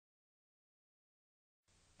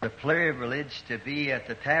The privilege to be at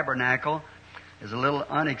the tabernacle is a little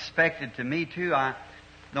unexpected to me too.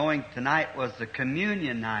 Knowing tonight was the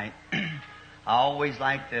communion night, I always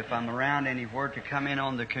like, if I'm around anywhere, to come in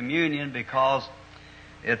on the communion because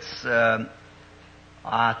it's,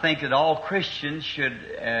 I think that all Christians should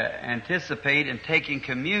anticipate in taking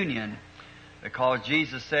communion, because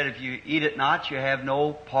Jesus said, if you eat it not, you have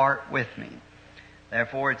no part with me.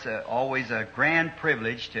 Therefore, it's always a grand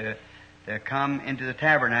privilege to come into the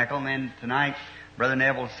tabernacle. And then tonight, Brother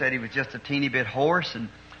Neville said he was just a teeny bit hoarse,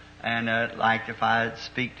 and like if I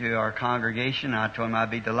speak to our congregation, I told him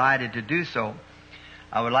I'd be delighted to do so.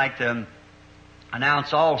 I would like to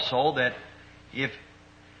announce also that if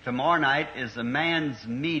tomorrow night is the man's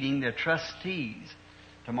meeting, the trustees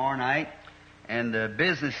tomorrow night, and the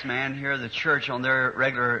businessman here at the church on their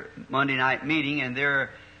regular Monday night meeting, and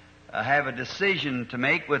they're have a decision to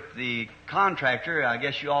make with the contractor. I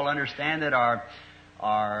guess you all understand that our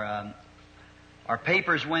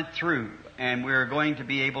papers went through, and we're going to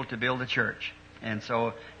be able to build a church. And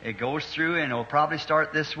so it goes through, and it'll probably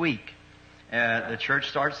start this week. The church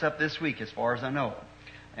starts up this week, as far as I know.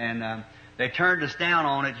 And they turned us down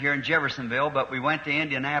on it here in Jeffersonville, but we went to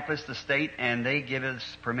Indianapolis, the state, and they give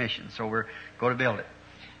us permission. So we're going to build it.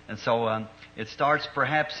 And so it starts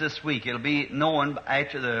perhaps this week. It'll be known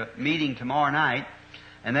after the meeting tomorrow night.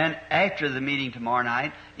 And then after the meeting tomorrow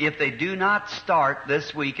night, if they do not start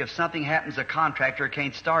this week, if something happens, a contractor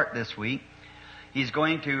can't start this week, he's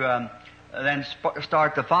going to then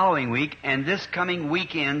start the following week. And this coming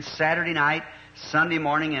weekend, Saturday night, Sunday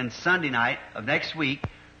morning, and Sunday night of next week,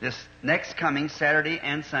 this next coming Saturday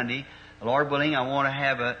and Sunday, Lord willing, I want to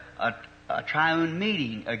have a triune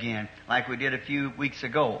meeting again, like we did a few weeks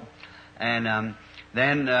ago. And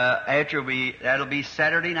then after that'll be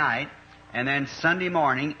Saturday night, and then Sunday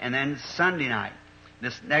morning, and then Sunday night.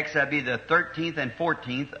 This next, that'll be the 13th and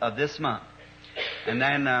 14th of this month. And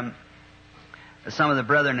then some of the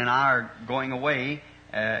brethren and I are going away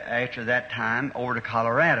after that time over to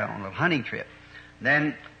Colorado on a little hunting trip.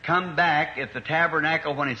 Then come back, if the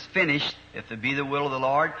tabernacle, when it's finished, if it be the will of the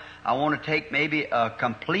Lord, I want to take maybe a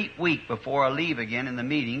complete week before I leave again in the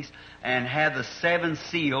meetings and have the 7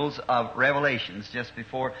 seals of Revelations just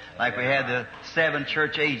before, like we had the 7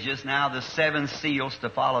 church ages, now the 7 seals to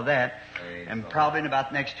follow that. And probably in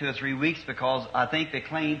about the next 2 or 3 weeks, because I think they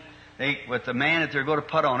claim, with the man that they're going to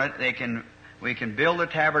put on it, we can build the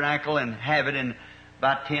tabernacle and have it in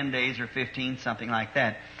about 10 days or 15, something like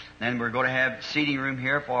that. Then we're going to have seating room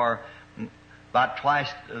here for about twice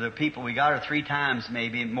the people we got, or 3 times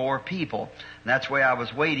maybe more people. And that's why I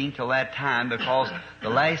was waiting till that time, because the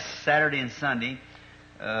last Saturday and Sunday,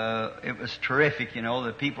 it was terrific, you know.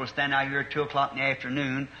 The people standing out here at 2 o'clock in the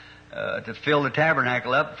afternoon to fill the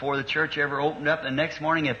tabernacle up before the church ever opened up. The next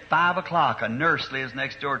morning at 5 o'clock, a nurse lives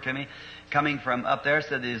next door to me, coming from up there,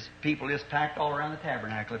 said there's people just packed all around the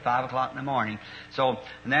tabernacle at 5 o'clock in the morning. So,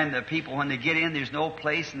 and then the people, when they get in, there's no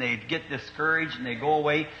place, and they get discouraged, and they go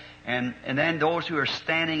away. And then those who are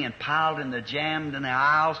standing and piled in the jammed in the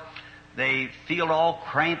aisles, they feel all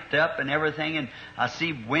cramped up and everything. And I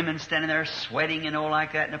see women standing there sweating, you know,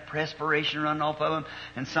 like that, and the perspiration running off of them.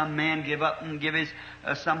 And some man give up and give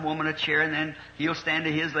some woman a chair, and then he'll stand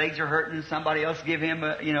to his legs are hurting, and somebody else give him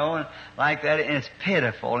like that. And it's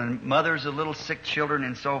pitiful. And mothers of little sick children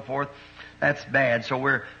and so forth. That's bad. So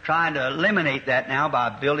we're trying to eliminate that now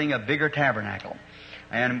by building a bigger tabernacle.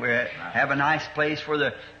 And we have a nice place for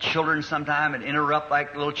the children sometime and interrupt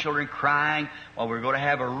like little children crying. Well, we're going to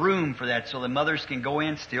have a room for that so the mothers can go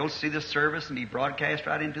in, still see the service, and be broadcast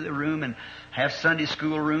right into the room, and have Sunday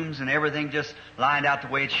school rooms and everything just lined out the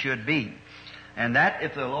way it should be. And that,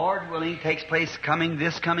 if the Lord willing, takes place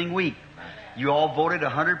this coming week. You all voted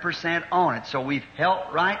 100% on it, so we've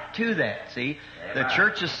held right to that, see. The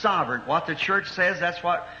church is sovereign. What the church says, that's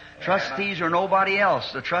what trustees or nobody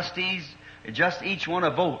else. The trustees, just each one a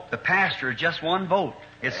vote. The pastor, just one vote.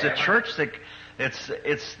 It's the church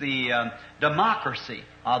it's the democracy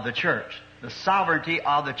of the church, the sovereignty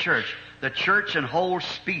of the church. The church in whole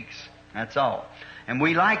speaks. That's all. And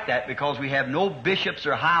we like that because we have no bishops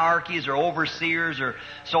or hierarchies or overseers or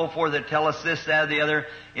so forth that tell us this, that, or the other.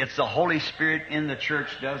 It's the Holy Spirit in the church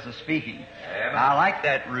does the speaking. I like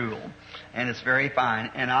that rule. And it's very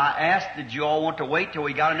fine. And I asked, did you all want to wait till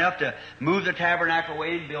we got enough to move the tabernacle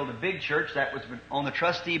away and build a big church? That was on the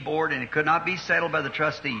trustee board, and it could not be settled by the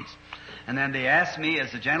trustees. And then they asked me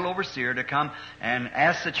as the general overseer to come and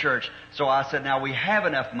ask the church. So I said, now we have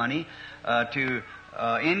enough money to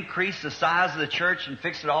increase the size of the church and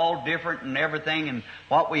fix it all different and everything and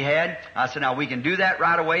what we had. I said, now we can do that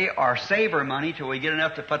right away or save our money till we get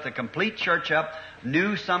enough to put the complete church up,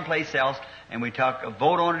 new someplace else. And we took a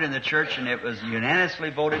vote on it in the church, and it was unanimously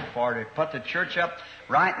voted for to put the church up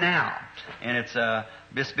right now. And it's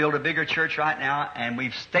just build a bigger church right now, and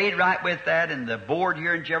we've stayed right with that, and the board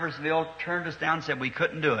here in Jeffersonville turned us down and said we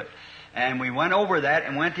couldn't do it. And we went over that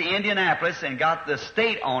and went to Indianapolis and got the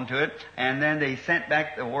state onto it, and then they sent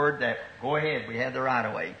back the word that, go ahead, we have the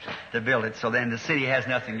right-of-way to build it. So then the city has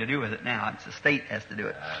nothing to do with it now. It's the state has to do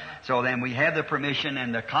it. So then we have the permission,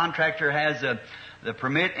 and the contractor has the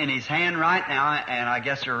permit in his hand right now, and I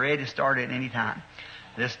guess they're ready to start at any time.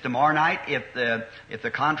 This tomorrow night, if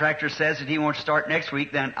the contractor says that he won't start next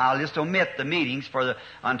week, then I'll just omit the meetings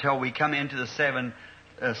until we come into the 7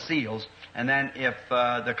 seals. And then if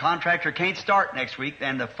the contractor can't start next week,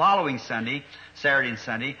 then the following Sunday, Saturday and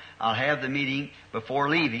Sunday, I'll have the meeting before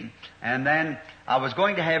leaving. And then I was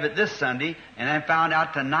going to have it this Sunday, and then found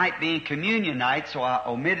out tonight being communion night, so I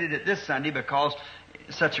omitted it this Sunday because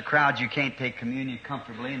such a crowd you can't take communion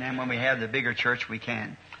comfortably, and then when we have the bigger church we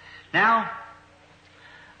can. Now,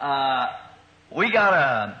 we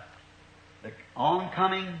got the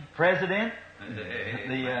oncoming president. You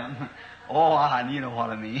know what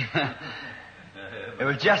I mean. It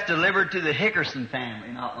was just delivered to the Hickerson family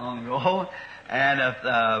not long ago. And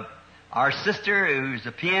if our sister, who's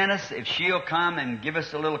a pianist, if she'll come and give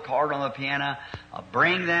us a little chord on the piano,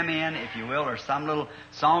 bring them in, if you will, or some little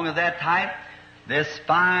song of that type. This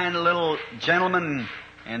fine little gentleman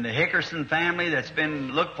in the Hickerson family that's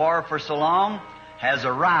been looked for so long has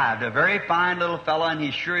arrived. A very fine little fellow, and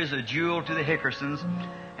he sure is a jewel to the Hickersons.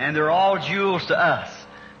 And they're all jewels to us.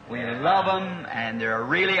 We love them, and they're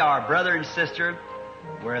really our brother and sister.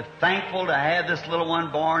 We're thankful to have this little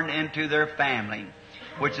one born into their family,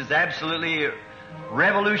 which has absolutely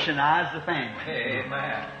revolutionized the family.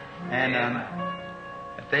 Amen. And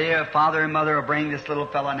if they, father and mother, will bring this little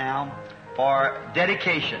fellow now for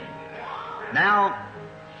dedication. Now,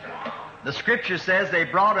 the Scripture says they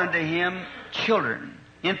brought unto him children,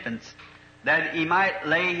 infants, that he might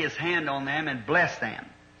lay his hand on them and bless them.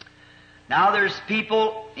 Now there's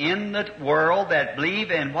people in the world that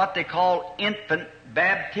believe in what they call infant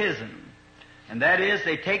baptism. And that is,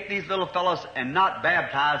 they take these little fellows and not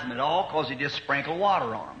baptize them at all because they just sprinkle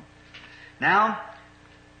water on them. Now,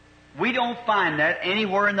 we don't find that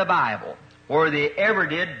anywhere in the Bible where they ever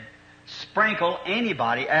did sprinkle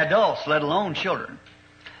anybody, adults, let alone children.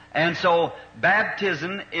 And so,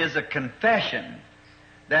 baptism is a confession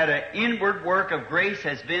that an inward work of grace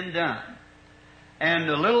has been done. And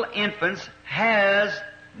the little infants has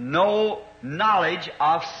no knowledge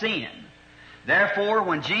of sin. Therefore,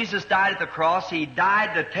 when Jesus died at the cross, He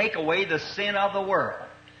died to take away the sin of the world.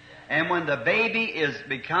 And when the baby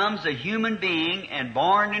becomes a human being and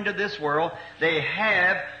born into this world, they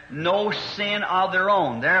have no sin of their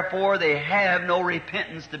own. Therefore, they have no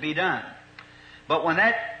repentance to be done. But when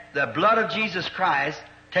the blood of Jesus Christ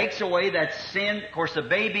takes away that sin, of course, the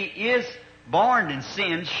baby is born in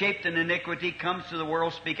sin, shaped in iniquity, comes to the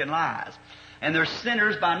world speaking lies. And they're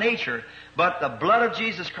sinners by nature. But the blood of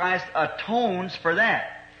Jesus Christ atones for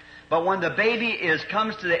that. But when the baby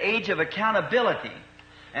comes to the age of accountability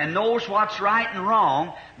and knows what's right and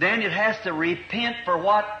wrong, then it has to repent for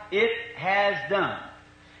what it has done.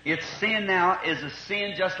 Its sin now is a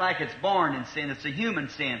sin just like it's born in sin. It's a human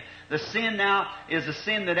sin. The sin now is the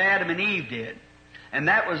sin that Adam and Eve did. And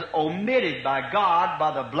that was omitted by God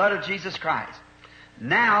by the blood of Jesus Christ.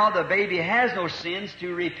 Now the baby has no sins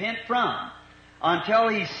to repent from. Until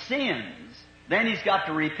he sins, then he's got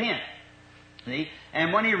to repent. See?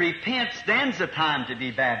 And when he repents, then's the time to be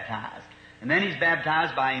baptized. And then he's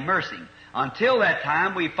baptized by immersing. Until that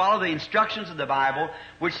time, we follow the instructions of the Bible,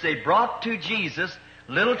 which they brought to Jesus,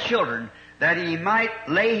 little children, that He might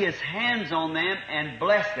lay His hands on them and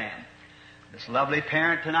bless them. This lovely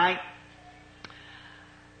parent tonight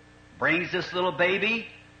brings this little baby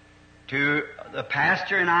to the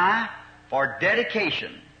pastor and I for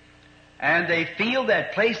dedication. And they feel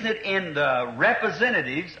that placing it in the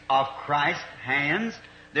representatives of Christ's hands,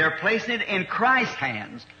 they're placing it in Christ's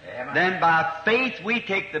hands. Amen. Then by faith we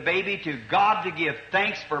take the baby to God to give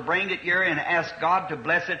thanks for bringing it here and ask God to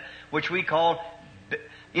bless it, which we call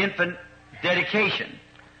infant dedication.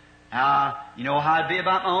 Now, you know how it'd be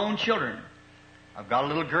about my own children. I've got a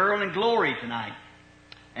little girl in glory tonight.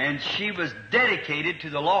 And she was dedicated to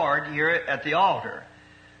the Lord here at the altar.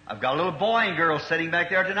 I've got a little boy and girl sitting back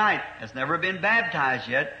there tonight. Has never been baptized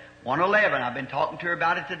yet. 111. I've been talking to her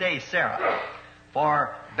about it today, Sarah,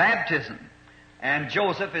 for baptism. And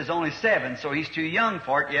Joseph is only 7, so he's too young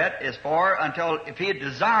for it yet, until if he'd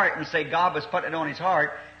desire it and say God was putting it on his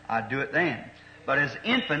heart, I'd do it then. But as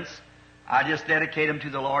infants, I just dedicate them to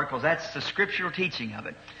the Lord, because that's the scriptural teaching of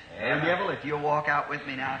it. And Neville, if you'll walk out with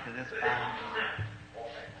me now to this time.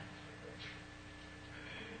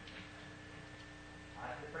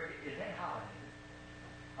 Is that Holland?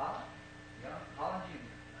 Holland? Yeah, Holland Jr.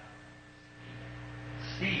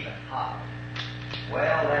 Stephen Holland.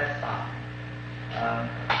 Well, that's fine. Well,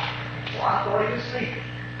 I thought he was sleeping.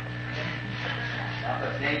 Now,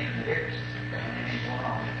 that's dangerous to hear. Anything going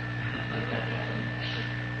on.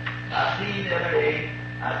 I seen the other day,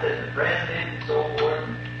 I said the president and so forth,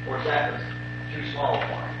 and of course that was too small for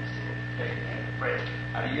him. The president.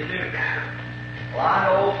 How do you do? Well, I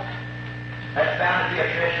know that's bound to be a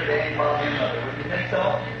treasure to anybody and mother. Wouldn't you think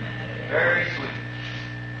so? Very sweet.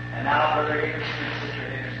 And now, Brother Hickerson and Sister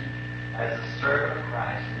Hickerson, as a servant of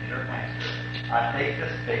Christ and your pastor, I take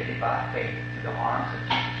this baby by faith to the arms of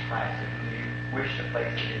Jesus Christ, and whom you wish to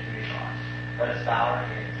place it into his arms. Let us bow our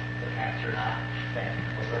heads. The pastor and I stand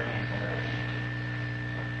with our hands on their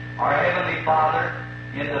heads. Our Heavenly Father,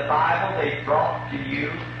 in the Bible they brought to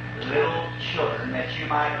you little children that you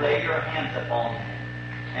might lay your hands upon them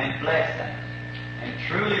and bless them. And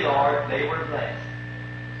truly, Lord, they were blessed.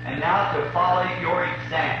 And now to follow your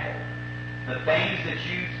example, the things that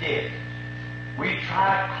you did, we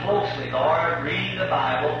try closely, Lord, reading the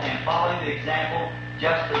Bible and following the example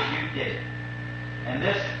just as you did it. And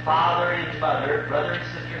this father and mother, brother and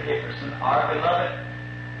sister Hickerson, our beloved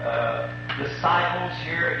disciples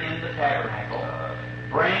here in the tabernacle,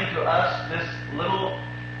 bring to us this little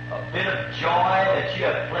bit of joy that you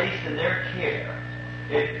have placed in their care.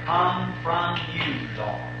 It comes from you,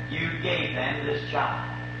 Lord. You gave them this child.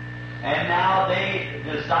 And now they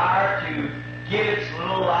desire to give its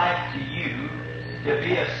little life to you, to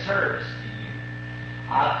be a service to you.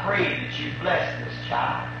 I pray that you bless this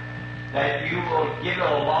child, that you will give it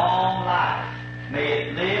a long life. May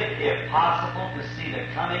it live, if possible, to see the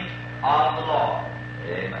coming of the Lord.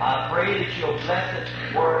 Amen. I pray that you'll bless it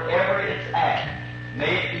wherever it's at.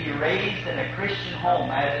 May it be raised in a Christian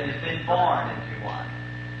home as it has been born into one.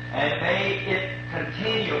 And may it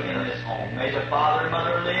continue in this home. May the father and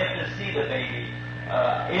mother live to see the baby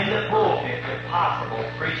in the pulpit, if possible,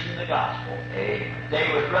 preaching the gospel. Amen.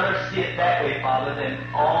 They would rather see it that way, Father, than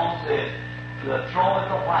on the throne at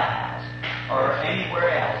the White House or anywhere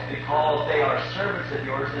else, because they are servants of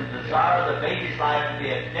yours and desire the baby's life to be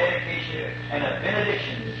a dedication and a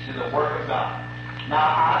benediction to the work of God. Now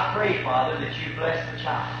I pray, Father, that you bless the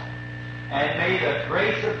child, and may the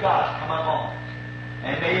grace of God come upon it.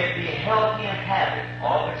 And may it be healthy and happy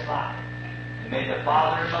all its life. And may the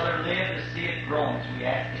father and mother live to see it grown as we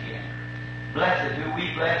ask again. Blessed who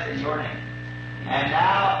we bless in your name. And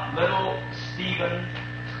now, little Stephen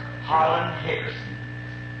Harlan Hickerson,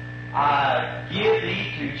 I give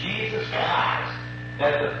thee to Jesus Christ,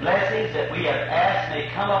 that the blessings that we have asked may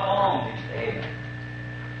come upon thee. Amen.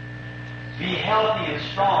 Be healthy and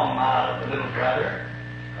strong, my little brother,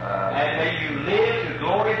 and may you live to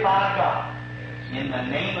glorify God. In the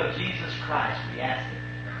name of Jesus Christ, we ask it.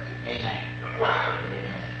 Amen. God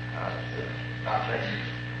bless you. God bless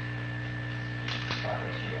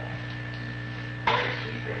you all. Very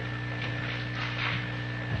sweet baby.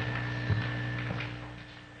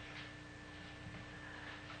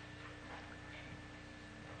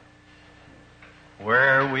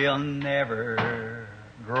 Where we'll never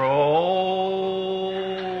grow,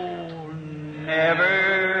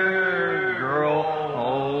 never grow.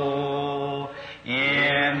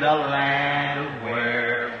 In the land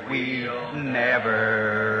where we'll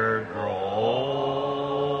never grow,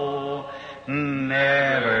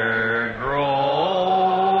 never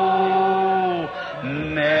grow,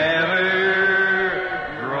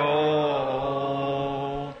 never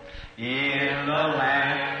grow. In the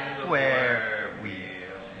land where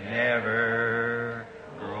we'll never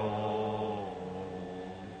grow.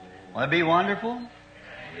 Won't it be wonderful?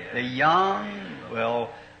 The young will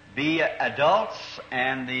be adults,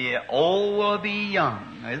 and the old will be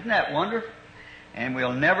young. Isn't that wonderful? And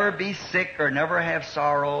we'll never be sick or never have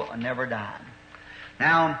sorrow or never die.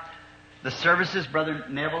 Now, the services Brother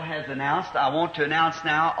Neville has announced, I want to announce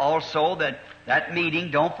now also that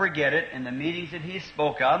meeting, don't forget it, and the meetings that he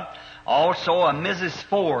spoke of, also a Mrs.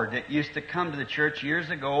 Ford that used to come to the church years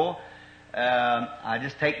ago. I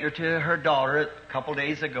just taken her to her daughter a couple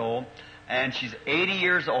days ago. And she's 80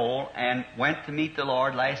 years old and went to meet the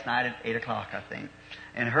Lord last night at 8 o'clock, I think.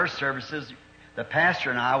 And her services, the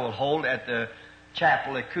pastor and I will hold at the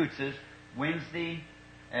chapel at Écoutez Wednesday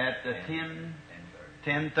at the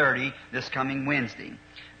 10:30 this coming Wednesday.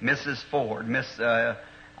 Mrs. Ford,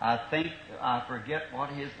 I forget what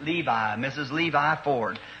Mrs. Levi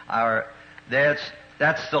Ford.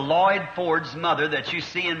 That's the Lloyd Ford's mother that you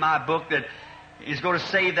see in my book that is going to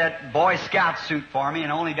save that Boy Scout suit for me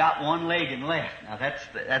and only got one leg and left. Now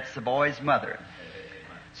that's the boy's mother.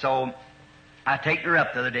 So I taken her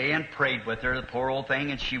up the other day and prayed with her, the poor old thing,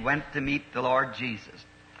 and she went to meet the Lord Jesus.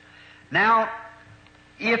 Now,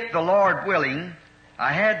 if the Lord willing,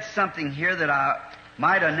 I had something here that I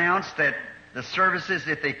might announce that the services,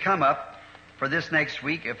 if they come up for this next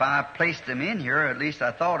week, if I placed them in here, or at least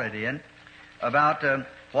I thought I did, about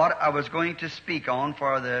what I was going to speak on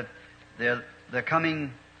for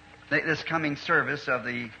this coming service of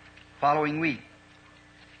the following week.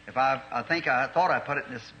 I thought I put it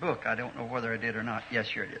in this book. I don't know whether I did or not. Yes,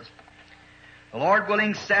 here it is. The Lord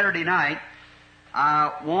willing, Saturday night,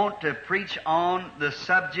 I want to preach on the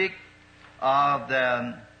subject of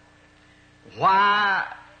why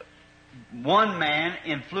one man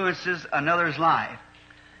influences another's life.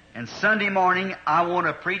 And Sunday morning, I want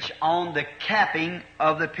to preach on the capping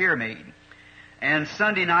of the pyramid. And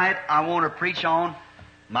Sunday night, I want to preach on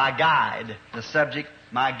my guide, the subject,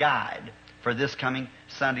 my guide, for this coming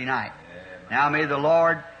Sunday night. Now, may the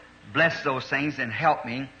Lord bless those things and help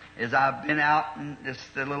me as I've been out in this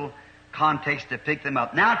little context to pick them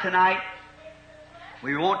up. Now, tonight,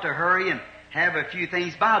 we want to hurry and have a few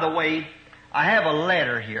things. By the way, I have a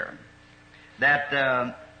letter here that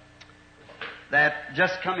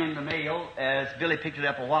just come in the mail, as Billy picked it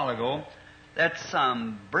up a while ago, that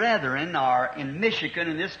some brethren are in Michigan,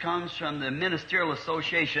 and this comes from the Ministerial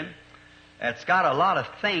Association. It's got a lot of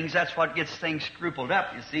things. That's what gets things scrupled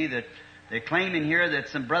up. You see, that they claim in here that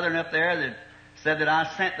some brethren up there that said that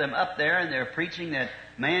I sent them up there, and they're preaching that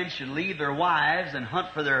man should leave their wives and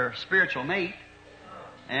hunt for their spiritual mate,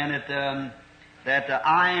 and that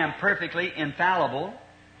I am perfectly infallible,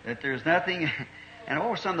 that there's nothing,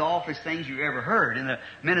 and some of the awfulest things you ever heard. And the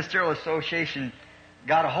Ministerial Association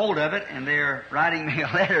got a hold of it, and they're writing me a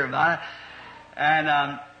letter about it, and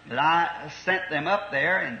that I sent them up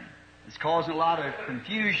there, and it's causing a lot of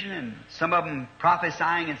confusion, and some of them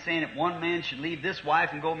prophesying and saying that one man should leave this wife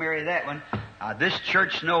and go marry that one. This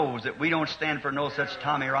church knows that we don't stand for no such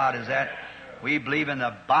tommy rot as that. We believe in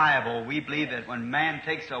the Bible. We believe that when man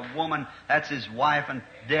takes a woman, that's his wife, and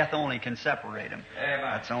death only can separate them.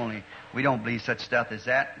 We don't believe such stuff as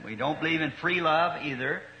that. We don't believe in free love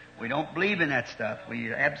either. We don't believe in that stuff.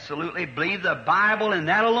 We absolutely believe the Bible and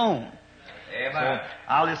that alone. So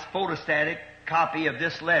I'll just photostatic copy of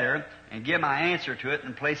this letter and give my answer to it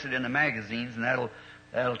and place it in the magazines, and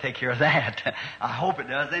that'll take care of that. I hope it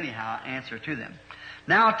does anyhow, answer to them.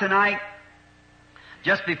 Now tonight,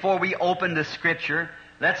 just before we open the Scripture,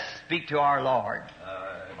 let's speak to our Lord.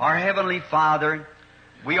 Our Heavenly Father,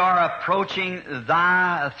 we are approaching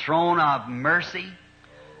Thy throne of mercy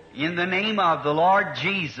in the name of the Lord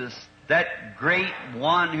Jesus, that great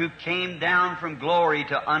one who came down from glory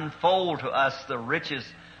to unfold to us the riches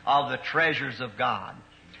of the treasures of God.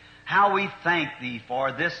 How we thank Thee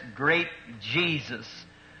for this great Jesus,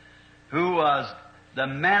 who was the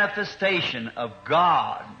manifestation of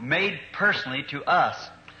God made personally to us.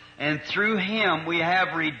 And through Him we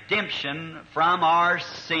have redemption from our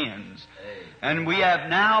sins. And we have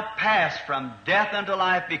now passed from death unto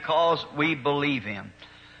life because we believe Him.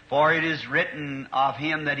 For it is written of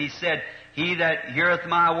Him that He said, He that heareth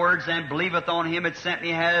my words and believeth on Him that sent me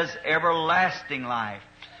has everlasting life,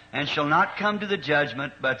 and shall not come to the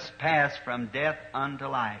judgment, but pass from death unto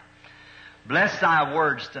life. Bless Thy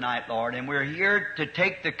words tonight, Lord, and we're here to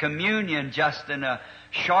take the communion just in a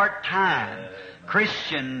short time.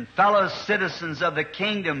 Christian fellow citizens of the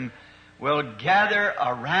kingdom will gather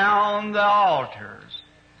around the altars,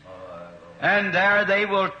 and there they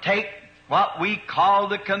will take what we call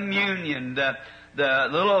the communion, the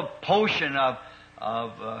little potion of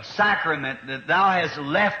sacrament that Thou hast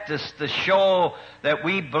left us to show that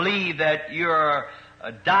we believe that You're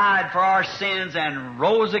died for our sins and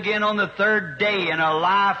rose again on the third day and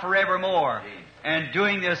alive forevermore. And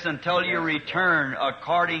doing this until You return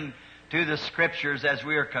according to the Scriptures as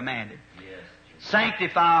we are commanded.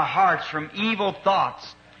 Sanctify our hearts from evil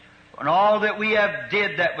thoughts and all that we have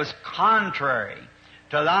did that was contrary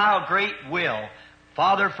to Thy great will.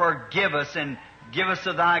 Father, forgive us and give us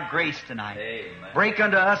of Thy grace tonight. Amen. Break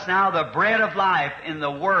unto us now the bread of life in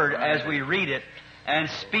the Word as we read it and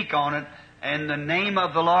speak on it. In the name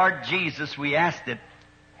of the Lord Jesus we asked it.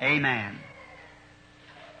 Amen.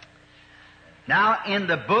 Now in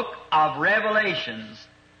the book of Revelations,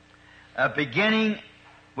 beginning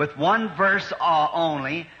with one verse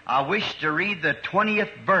only, I wish to read the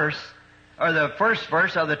 20th verse or the first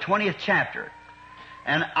verse of the 20th chapter.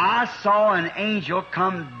 And I saw an angel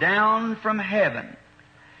come down from heaven,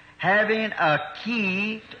 having a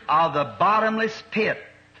key of the bottomless pit,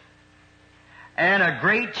 and a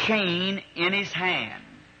great chain in his hand.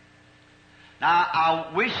 Now,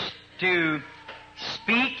 I wish to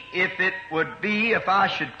speak, if I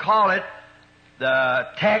should call it, the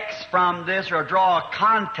text from this, or draw a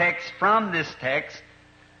context from this text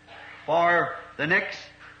for the next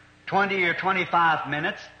 20 or 25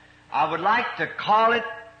 minutes. I would like to call it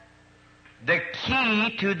the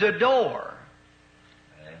key to the door.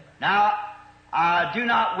 Now, I do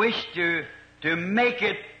not wish to make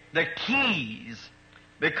it the keys,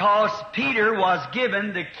 because Peter was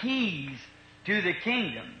given the keys to the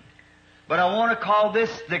kingdom. But I want to call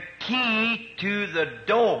this the key to the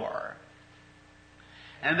door.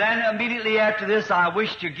 And then immediately after this, I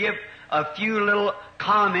wish to give a few little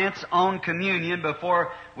comments on communion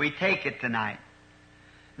before we take it tonight.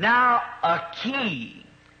 Now, a key.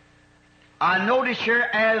 I notice here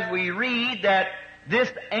as we read that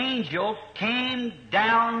this angel came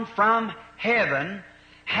down from heaven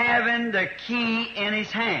having the key in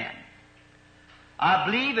his hand. I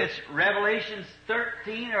believe it's Revelation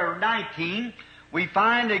 13 or 19. We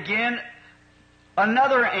find again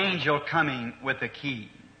another angel coming with a key.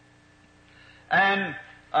 And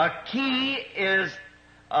a key is,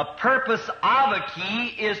 a purpose of a key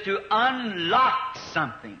is to unlock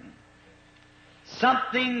something.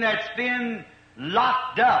 Something that's been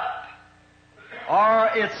locked up. Or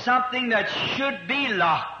it's something that should be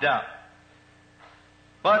locked up.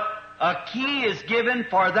 But a key is given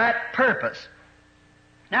for that purpose.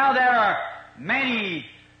 Now there are many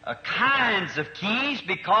kinds of keys,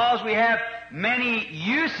 because we have many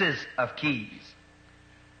uses of keys.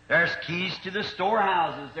 There's keys to the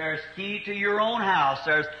storehouses. There's key to your own house.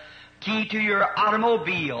 There's key to your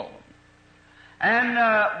automobile.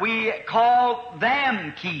 And we call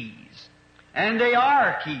them keys. And they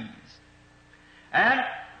are keys. And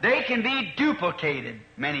they can be duplicated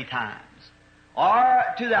many times. Or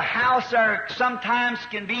to the house there sometimes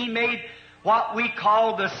can be made what we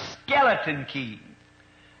call the skeleton key.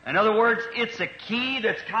 In other words, it's a key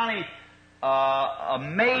that's kind of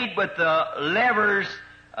made with the levers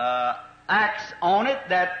axe on it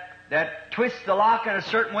that twists the lock in a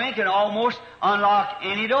certain way and can almost unlock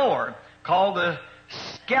any door, called the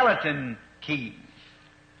skeleton key.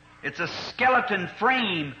 It's a skeleton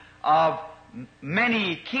frame of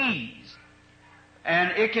many keys.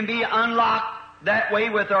 And it can be unlocked that way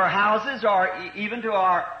with our houses, or even to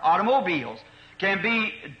our automobiles. Can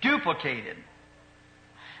be duplicated.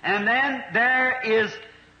 And then there is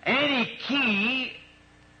any key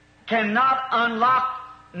cannot unlock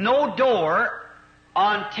no door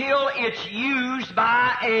until it's used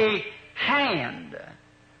by a hand.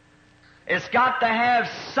 It's got to have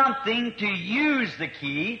something to use the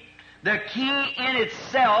key. The key in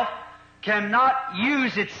itself cannot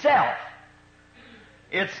use itself.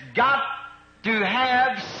 It's got to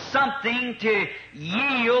have something to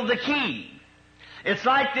yield the key. It's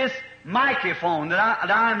like this microphone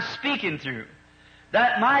that I'm speaking through.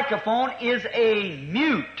 That microphone is a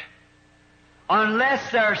mute.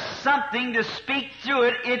 Unless there's something to speak through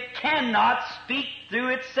it, it cannot speak through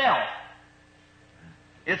itself.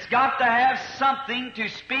 It's got to have something to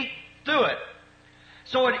speak through it.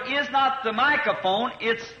 So it is not the microphone,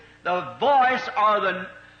 it's the voice or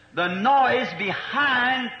the noise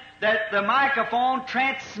behind that the microphone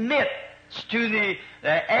transmits to the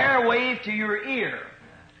airwave to your ear.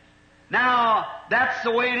 Now, that's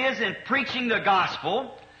the way it is in preaching the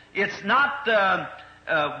gospel. It's not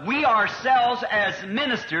we ourselves as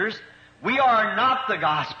ministers, we are not the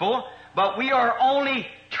gospel, but we are only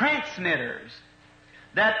transmitters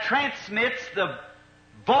that transmits the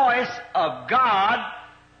voice of God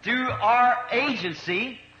through our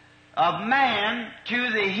agency of man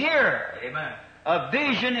to the hearer. Amen. A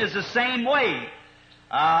vision is the same way.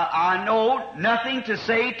 I know nothing to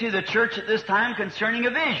say to the church at this time concerning a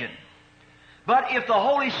vision. But if the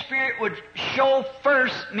Holy Spirit would show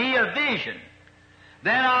first me a vision,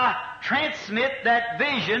 then I transmit that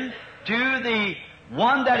vision to the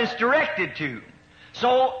one that it's directed to.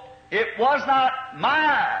 So it was not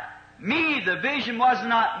me, the vision was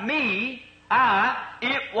not me,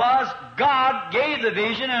 it was God gave the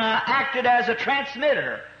vision, and I acted as a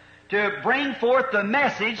transmitter to bring forth the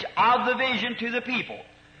message of the vision to the people.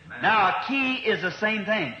 Amen. Now, a key is the same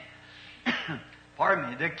thing.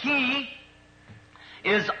 Pardon me. The key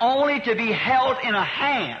is only to be held in a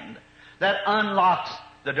hand that unlocks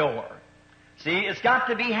the door. See, it's got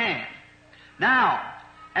to be hand. Now,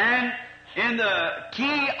 and And the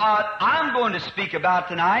key I'm going to speak about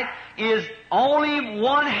tonight is only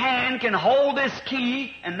one hand can hold this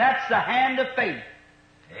key, and that's the hand of faith.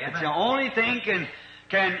 Amen. It's the only thing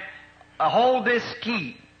can hold this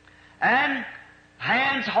key. And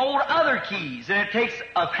hands hold other keys, and it takes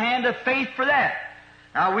a hand of faith for that.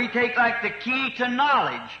 Now we take like the key to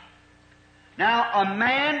knowledge. Now a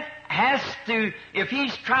man has to, if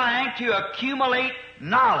he's trying to accumulate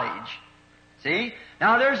knowledge, see?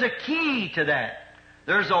 Now there's a key to that.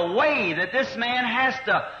 There's a way that this man has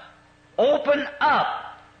to open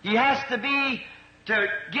up. He has to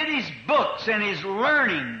get his books and his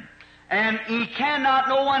learning. And he cannot,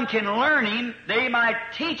 no one can learn him. They might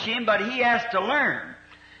teach him, but he has to learn.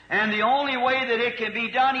 And the only way that it can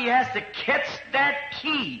be done, he has to catch that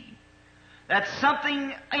key. That's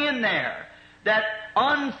something in there that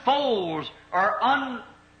unfolds or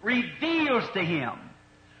reveals to him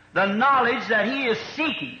the knowledge that he is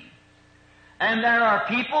seeking. And there are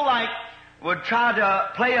people like would try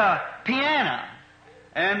to play a piano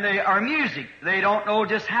or music. They don't know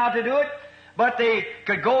just how to do it, but they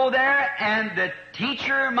could go there and the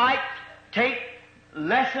teacher might take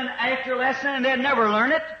lesson after lesson and they'd never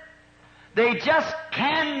learn it. They just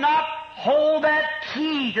cannot hold that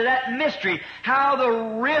key to that mystery, how the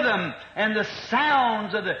rhythm and the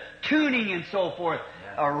sounds of the tuning and so forth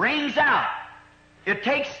rings out. It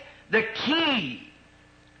takes the key.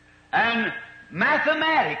 And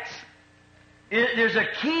mathematics, there's a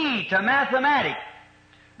key to mathematics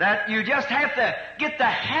that you just have to get the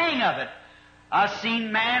hang of it. I've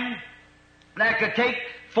seen men that could take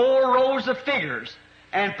 4 rows of figures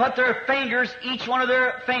and put their fingers, each one of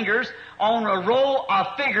their fingers, on a row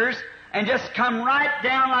of figures and just come right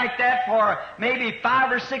down like that for maybe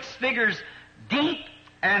 5 or 6 figures deep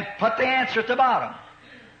and put the answer at the bottom.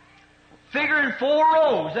 Figuring 4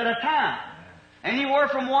 rows at a time. Anywhere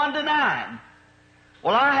from 1 to 9.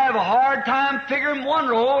 Well, I have a hard time figuring 1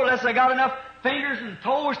 row unless I got enough fingers and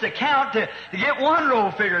toes to count to get 1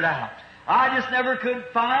 row figured out. I just never could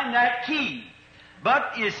find that key.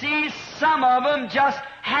 But you see, some of them just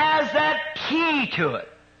has that key to it.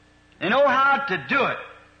 They know how to do it.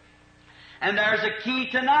 And there's a key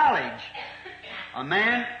to knowledge. A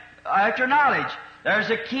man after knowledge. There's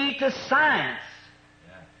a key to science.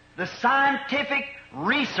 The scientific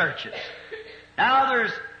researches. Now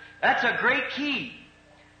that's a great key.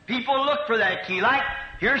 People look for that key. Like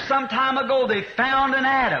here some time ago they found an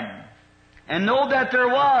atom and know that there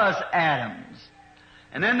was atoms.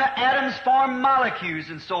 And then the atoms form molecules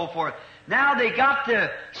and so forth. Now they got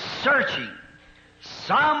to searching.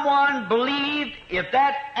 Someone believed if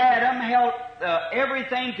that atom held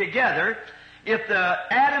everything together, if the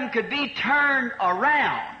atom could be turned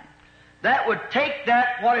around, that would take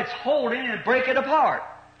that, what it's holding, and break it apart.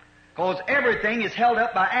 Because everything is held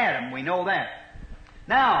up by atom. We know that.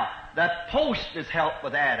 Now, that post is held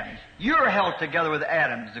with atoms. You're held together with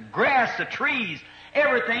atoms. The grass, the trees,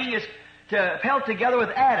 everything is held together with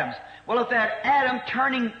atoms. Well, if that atom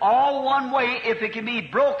turning all one way, if it can be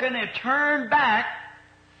broken and turned back,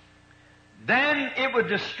 then it would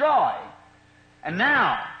destroy. And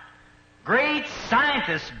now, great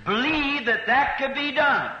scientists believe that that could be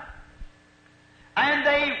done. And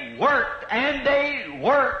they worked, and they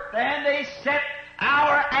worked, and they set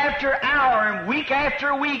hour after hour, and week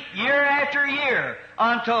after week, year after year,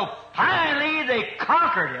 until finally they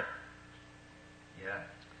conquered it.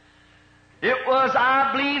 Yeah. It was,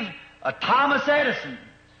 I believe, Thomas Edison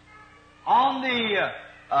on the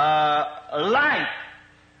light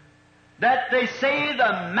that they say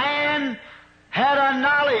the man had a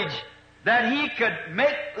knowledge that he could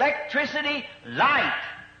make electricity light.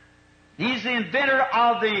 He's the inventor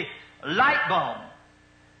of the light bulb.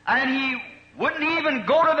 And he wouldn't even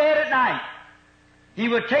go to bed at night. He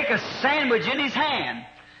would take a sandwich in his hand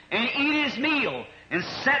and eat his meal and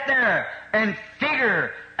sit there and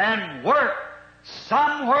figure and work.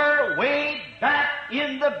 Somewhere way back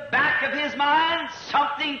in the back of his mind,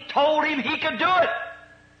 something told him he could do it.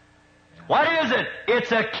 What is it?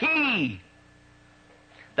 It's a key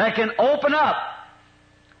that can open up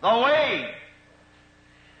the way.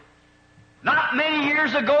 Not many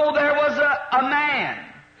years ago, there was a man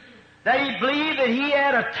that he believed that he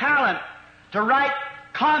had a talent to write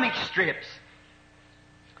comic strips.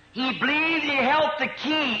 He believed he held the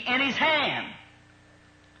key in his hand.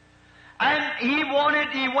 And he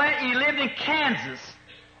lived in Kansas.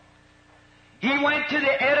 He went to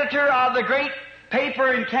the editor of the great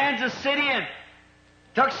paper in Kansas City and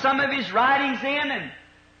took some of his writings in, and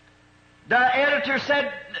the editor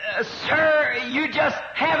said, "Sir, you just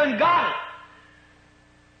haven't got it.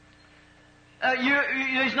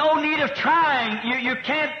 There's no need of trying. You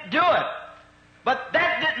can't do it." But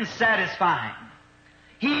that didn't satisfy him.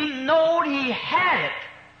 He knowed he had it.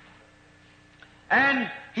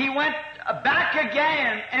 And he went back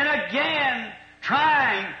again and again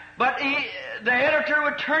trying, but the editor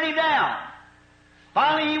would turn him down.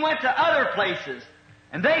 Finally, he went to other places,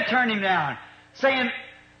 and they turned him down, saying,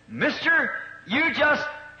 "Mister, you just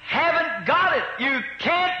haven't got it. You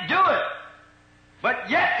can't do it." But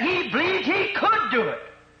yet he believed he could do it.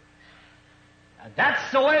 Now,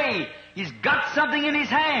 that's the way. He's got something in his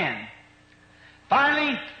hand.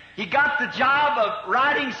 Finally, he got the job of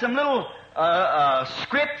writing some little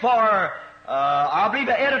script for, I believe,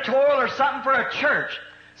 an editorial or something for a church.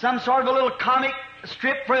 Some sort of a little comic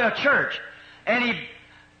strip for a church. And he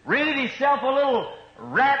rented himself a little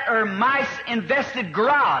rat or mice-infested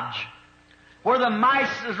garage where the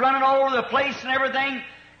mice was running all over the place and everything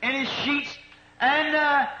in his sheets.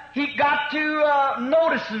 And he got to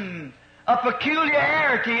noticing a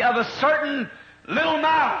peculiarity of a certain little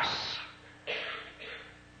mouse.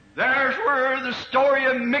 There's where the story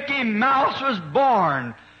of Mickey Mouse was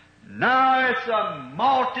born. Now it's a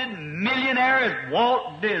multi-millionaire at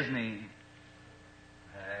Walt Disney.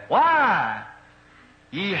 Why?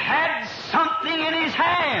 He had something in his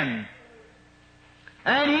hand.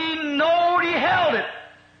 And he knowed he held it.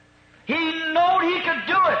 He knowed he could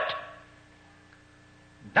do it.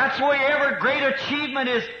 That's the way every great achievement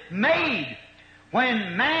is made.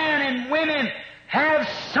 When man and women have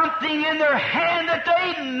something in their hand that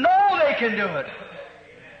they know they can do it.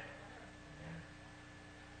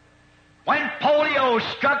 When polio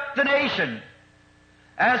struck the nation,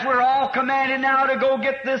 as we're all commanded now to go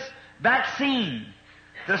get this vaccine,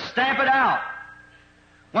 to stamp it out.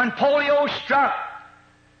 When polio struck,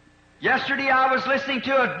 yesterday I was listening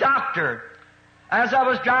to a doctor as I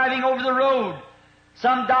was driving over the road.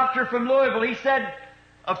 Some doctor from Louisville, he said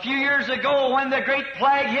a few years ago when the great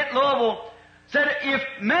plague hit Louisville, said, if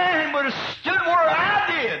man would have stood where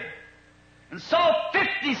I did and saw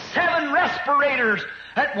 57 respirators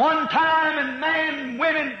at one time and men,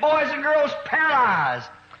 women, boys and girls paralyzed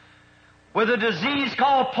with a disease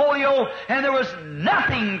called polio, and there was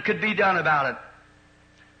nothing could be done about it.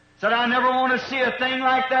 Said, I never want to see a thing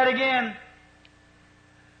like that again.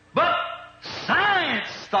 But science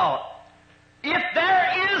thought, if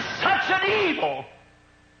there is such an evil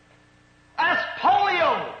as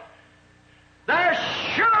polio, there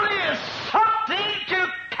surely is something to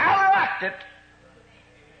counteract it.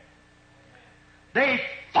 They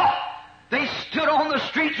fought. They stood on the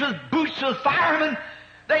streets with boots with firemen.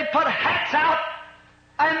 They put hats out,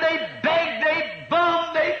 and they begged, they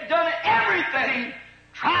bummed, they've done everything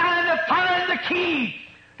trying to find the key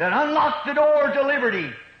that unlocked the door to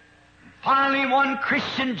liberty. Finally, one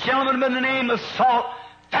Christian gentleman by the name of Salt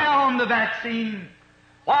found the vaccine.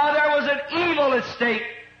 While there was an evil at stake,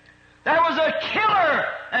 there was a killer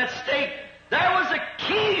at stake, there was a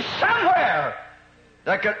key somewhere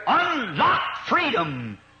that could unlock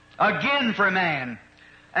freedom again for man.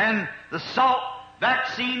 And the Salt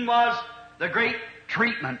vaccine was the great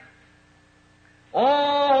treatment.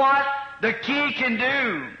 Oh, what the key can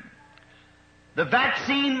do. The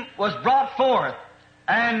vaccine was brought forth,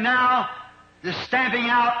 and now the stamping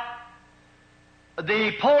out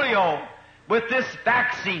the polio with this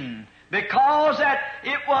vaccine, because that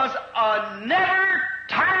it was a never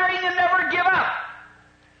tiring and never give up.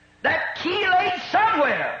 That key lay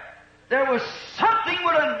somewhere. There was something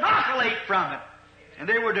would inoculate from it, and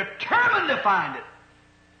they were determined to find it.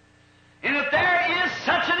 And if there is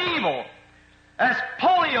such an evil as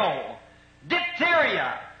polio,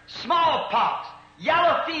 diphtheria, smallpox,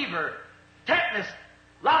 yellow fever, tetanus,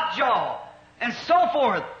 lockjaw, and so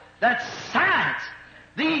forth, that science,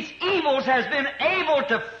 these evils, has been able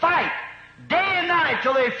to fight day and night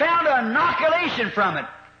till they found an inoculation from it.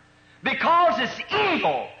 Because it's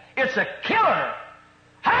evil, it's a killer.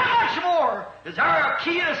 How much more is there a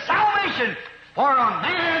key to salvation for a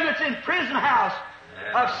man that's in prison house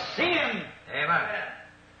of sin? Amen.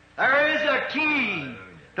 There is a key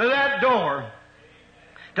to that door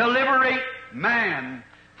to liberate man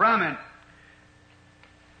from it.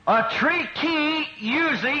 A tree key,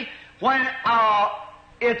 usually, when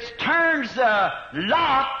it turns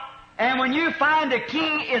lock, and when you find a key,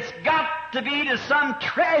 it's got to be to some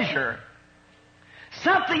treasure.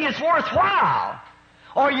 Something is worthwhile,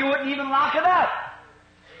 or you wouldn't even lock it up.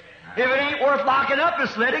 If it ain't worth locking up,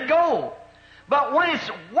 just let it go. But when it's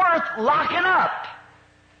worth locking up,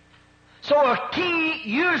 so a key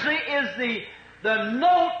usually is the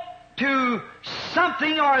note to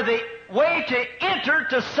something, or the way to enter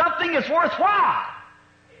to something that's worthwhile.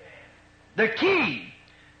 The key,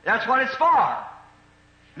 that's what it's for.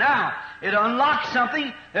 Now, it unlocks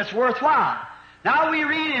something that's worthwhile. Now we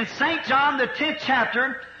read in St. John, the 10th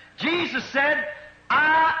chapter, Jesus said,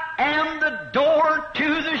 I am the door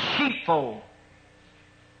to the sheepfold.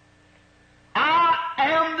 I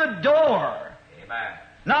am the door. Amen.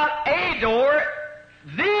 Not a door,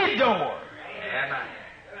 the door. Amen.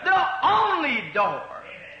 The only door.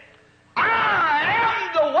 I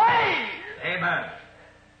am the way. Amen.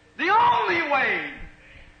 The only way.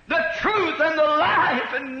 The truth and the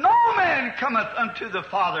life, and no man cometh unto the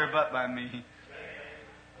Father but by me.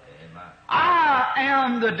 Amen. I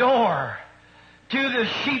am the door to the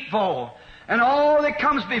sheepfold, and all that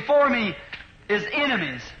comes before me is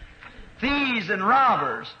enemies, thieves and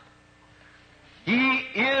robbers. He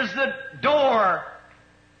is the door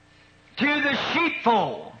to the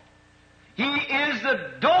sheepfold. He is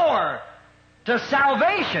the door to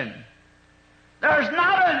salvation. There's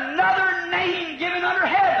not another name given under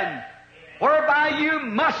heaven whereby you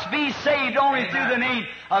must be saved only through the name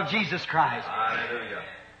of Jesus Christ. Hallelujah.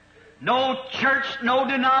 No church, no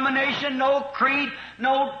denomination, no creed,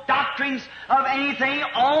 no doctrines of anything,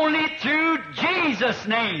 only through Jesus'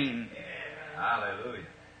 name. Hallelujah.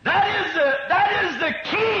 That is the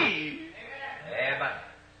key. Amen.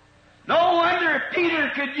 No wonder Peter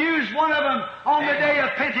could use one of them on the day of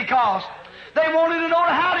Pentecost. They wanted to know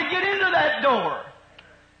how to get into that door.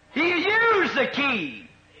 He used the key.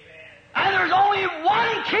 And there's only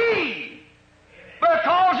one key.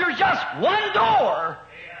 Because there's just one door.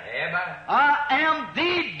 Amen. I am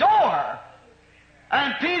the door.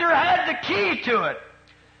 And Peter had the key to it.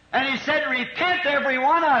 And he said, repent every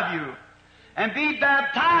one of you, and be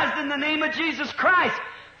baptized in the name of Jesus Christ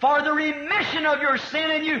for the remission of your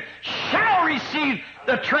sin, and you shall receive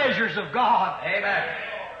the treasures of God. Amen.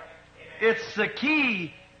 It's the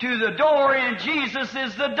key to the door, and Jesus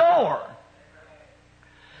is the door.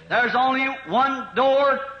 There's only one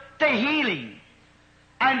door to healing,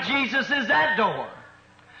 and Jesus is that door.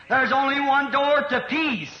 There's only one door to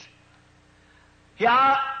peace.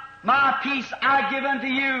 My peace I give unto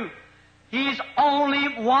you. He's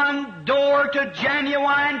only one door to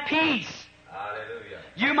genuine peace. Hallelujah.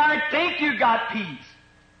 You might think you got peace.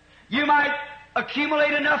 You might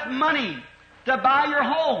accumulate enough money to buy your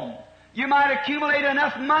home. You might accumulate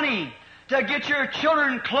enough money to get your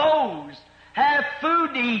children clothes, have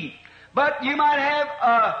food to eat. But you might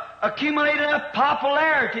have accumulated enough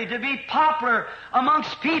popularity to be popular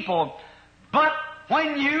amongst people. But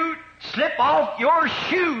when you slip off your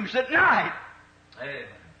shoes at night Amen.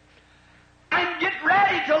 and get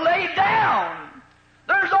ready to lay down,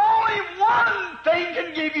 there's only one thing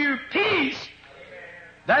can give you peace.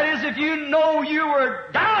 That is, if you know you were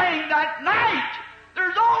dying that night,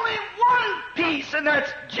 there's only one peace, and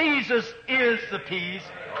that's Jesus is the peace.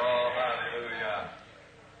 Oh, hallelujah.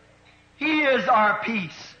 He is our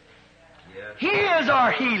peace. Yes. He is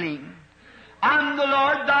our healing. I'm the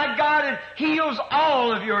Lord thy God, and heals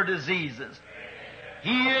all of your diseases.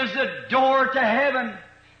 He is the door to heaven.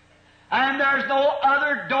 And there's no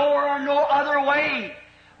other door or no other way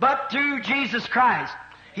but through Jesus Christ.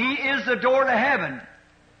 He is the door to heaven.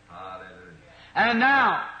 Hallelujah. And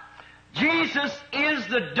now, Jesus is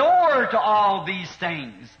the door to all these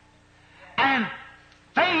things. And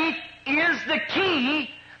faith is the key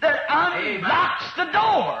that unlocks the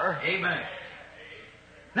door. Amen.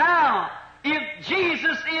 Now, if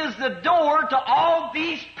Jesus is the door to all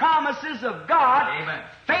these promises of God, Amen.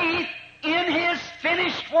 faith in His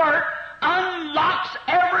finished work unlocks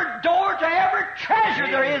every door to every treasure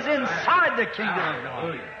there is inside the kingdom of God.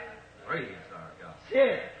 Hallelujah. Praise our God.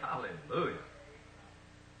 Yeah. Hallelujah.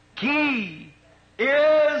 Key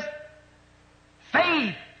is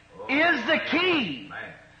faith is the key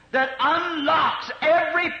Man. that unlocks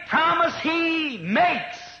every promise He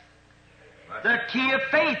makes. The key of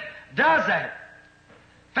faith does that.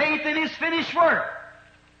 Faith in His finished work.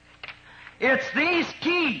 It's these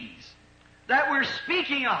keys that we're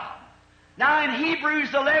speaking of. Now in Hebrews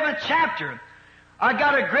 11th chapter, I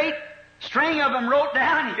got a great string of them wrote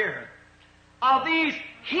down here, of these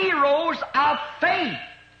heroes of faith.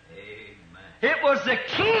 Amen. It was the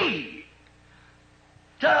key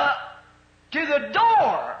to the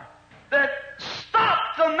door that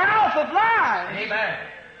stopped the mouth of lies. Amen.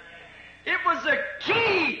 It was the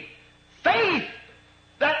key, faith,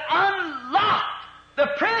 that unlocked the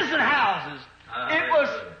prison houses. It was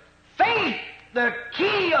faith, the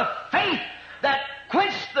key of faith, that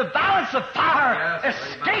quenched the violence of fire, Yes,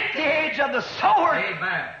 escaped the edge of the sword,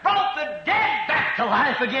 Amen. brought the dead back to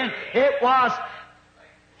life again. It was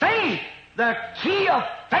faith, the key of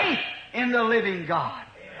faith in the living God.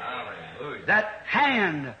 Hallelujah. That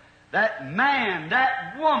hand, that man,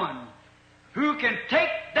 that woman, who can take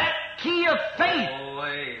that key of faith, Oh,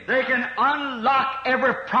 amen. they can unlock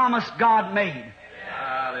every promise God made.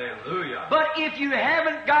 Hallelujah. But if you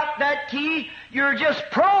haven't got that key, you're just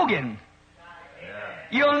probing. Yeah.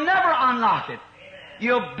 You'll never unlock it.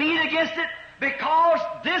 You'll beat against it because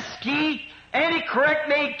this key, any correct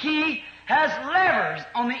made key, has levers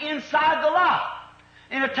on the inside the lock.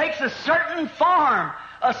 And it takes a certain form,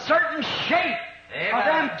 a certain shape of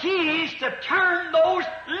them keys to turn those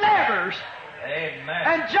levers. Amen.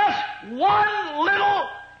 And just one little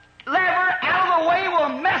lever out of the way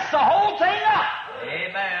will mess the whole thing up.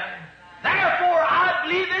 Amen. Therefore, I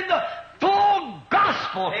believe in the full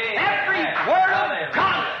gospel, Amen. every word of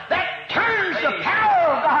God that turns the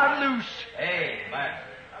power of God loose, Amen.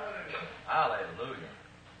 Hallelujah.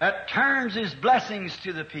 that turns His blessings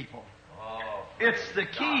to the people. Oh, It's the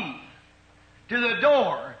key to the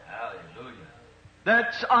door hallelujah.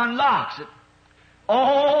 that unlocks it.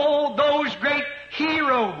 Oh, those great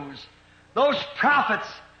heroes, those prophets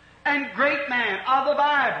and great men of the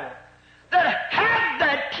Bible that had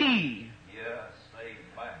that key. Yes,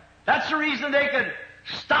 amen. That's the reason they could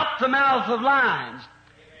stop the mouth of lions,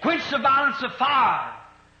 quench the violence of fire,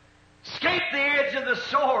 escape the edge of the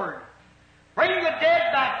sword, bring the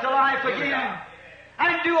dead back to life again,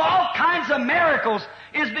 and do all kinds of miracles,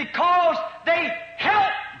 is because they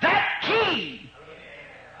held that key.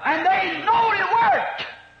 And they know it worked.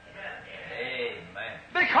 Amen.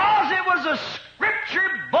 Because it was a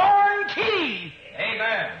Scripture-born key.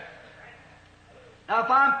 Amen. Now, if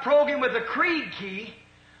I'm probing with a creed key,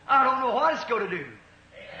 I don't know what it's going to do.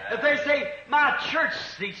 If they say, my church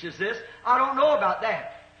teaches this, I don't know about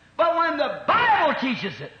that. But when the Bible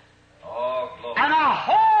teaches it, Oh, glory. and I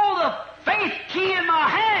hold the faith key in my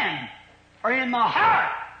hand, or in my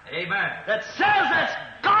heart, Amen. that says that's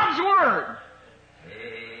God's Word,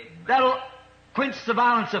 Amen. that'll quench the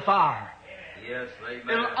violence of fire. Yes, amen.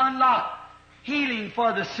 It'll unlock healing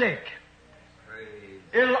for the sick. Praise.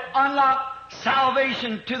 It'll unlock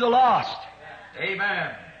salvation to the lost.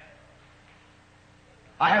 Amen.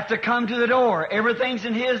 I have to come to the door. Everything's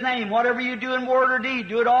in His name. Whatever you do in word or deed,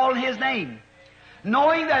 do it all in His name.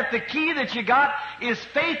 Knowing that the key that you got is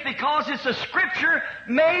faith because it's a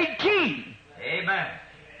Scripture-made key. Amen.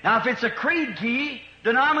 Now, if it's a creed key,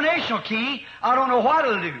 denominational key, I don't know what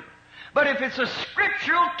it'll do. But if it's a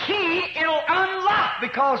scriptural key, it'll unlock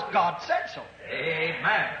because God said so.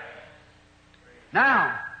 Amen.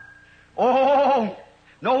 Now, oh,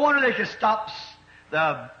 no wonder they could stop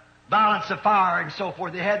the violence of fire and so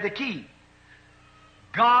forth. They had the key.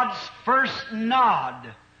 God's first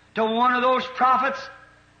nod to one of those prophets,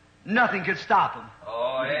 nothing could stop him.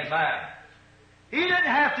 Oh, amen. He didn't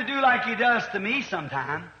have to do like He does to me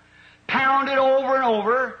sometime. Pound it over and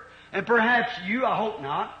over, and perhaps you, I hope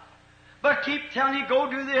not. But keep telling you,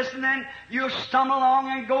 go do this, and then you'll stumble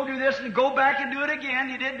along and go do this, and go back and do it again.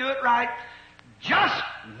 You didn't do it right. Just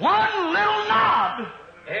one little nod.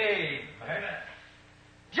 Amen.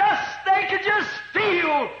 They could just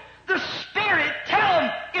feel the Spirit tell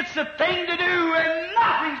them it's the thing to do, and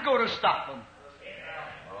nothing's going to stop them.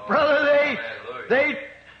 Oh, Brother, hallelujah.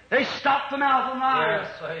 they stopped the mouth of lions.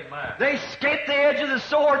 Yes, amen. They escaped the edge of the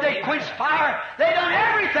sword. They quenched fire. They done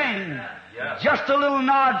everything. Yes. Just a little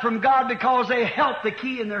nod from God because they held the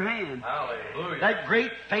key in their hand. Hallelujah. That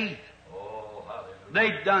great faith. Oh,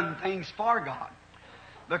 hallelujah. They'd done things for God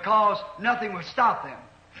because nothing would stop them.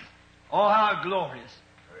 Oh, how glorious.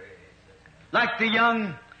 Praise. Like the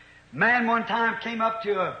young man one time came up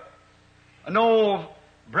to an old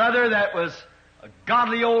brother that was a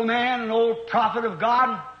godly old man, an old prophet of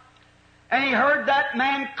God, and he heard that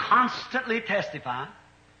man constantly testify,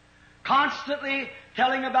 constantly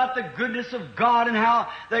telling about the goodness of God and how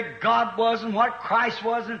that God was and what Christ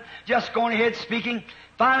was, and just going ahead speaking.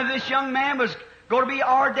 Finally, this young man was going to be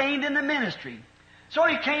ordained in the ministry. So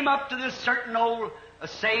he came up to this certain old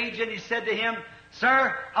sage and he said to him,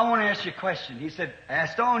 "Sir, I want to ask you a question." He said,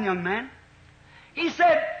 "Ask on, young man." He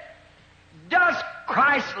said, "Does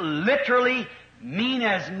Christ literally mean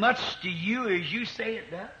as much to you as you say it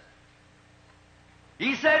does?"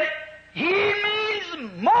 He said, "He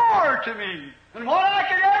means more to me than what I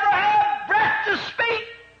could ever have breath to speak."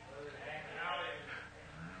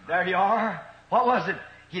 There you are. What was it?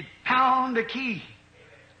 He'd pound a key.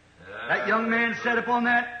 That young man said upon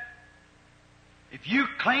that, "If you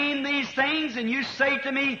claim these things and you say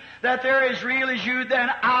to me that they're as real as you, then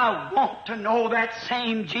I want to know that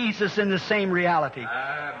same Jesus in the same reality."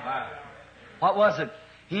 Amen. What was it?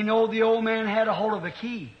 He knew the old man had a hold of a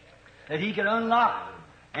key that he could unlock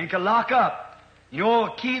and could lock up. You know,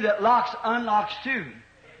 a key that locks unlocks too.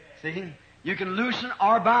 See? You can loosen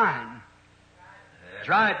or bind. That's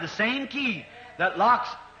right. The same key that locks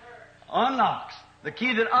unlocks. The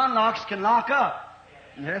key that unlocks can lock up.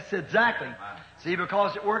 Yes, exactly. See,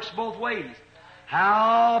 because it works both ways.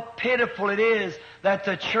 How pitiful it is that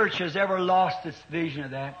the church has ever lost its vision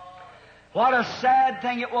of that. What a sad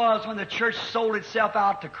thing it was when the church sold itself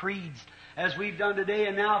out to creeds, as we've done today,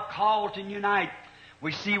 and now called to unite.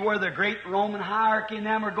 We see where the great Roman hierarchy and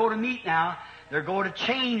them are going to meet now. They're going to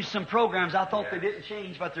change some programs. I thought they didn't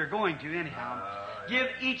change, but they're going to anyhow. Give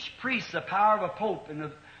each priest the power of a pope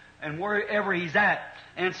and wherever he's at,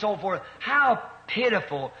 and so forth. How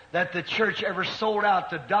pitiful that the church ever sold out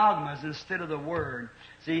to dogmas instead of the Word.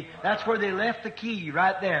 See, that's where they left the key,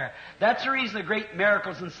 right there. That's the reason the great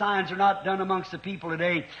miracles and signs are not done amongst the people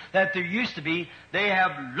today that there used to be. They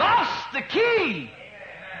have lost the key.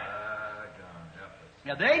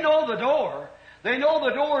 Now, they know the door. They know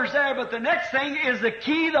the door's there, but the next thing is the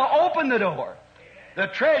key to open the door. The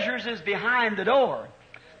treasures is behind the door.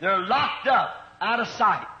 They're locked up, out of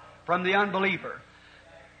sight from the unbeliever.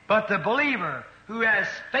 But the believer who has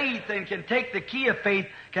faith and can take the key of faith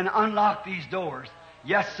can unlock these doors.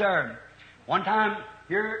 Yes, sir. One time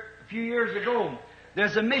here, a few years ago,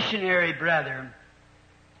 there's a missionary brother,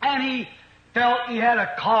 and he felt he had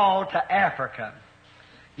a call to Africa.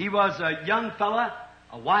 He was a young fella,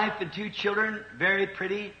 a wife and 2 children, very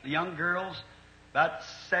pretty, young girls, about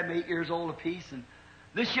 7, 8 years old apiece. And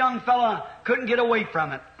this young fella couldn't get away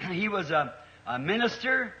from it. He was a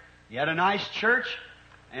minister. He had a nice church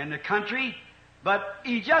in the country, but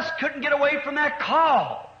he just couldn't get away from that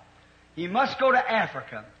call. He must go to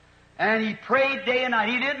Africa. And he prayed day and night.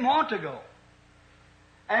 He didn't want to go.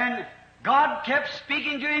 And God kept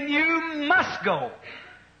speaking to him, you must go.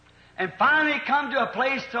 And finally come to a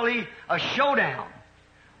place till a showdown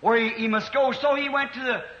where he must go. So he went to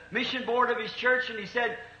the mission board of his church and he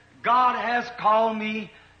said, God has called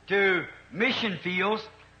me to mission fields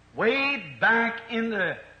way back in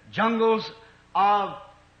the jungles of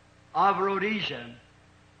Rhodesia.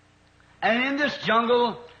 And in this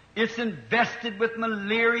jungle, it's infested with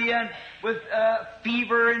malaria and with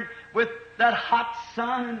fever and with that hot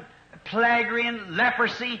sun and plague and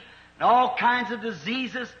leprosy and all kinds of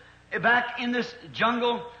diseases back in this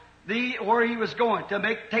jungle where he was going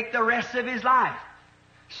to take the rest of his life.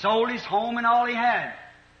 Sold his home and all he had.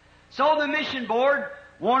 So the mission board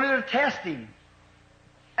wanted to test him.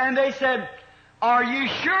 And they said, are you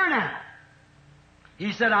sure now?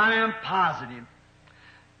 He said, I am positive.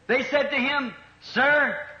 They said to him,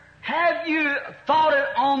 sir, have you thought it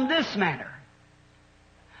on this manner?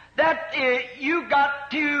 That you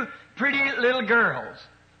got 2 pretty little girls,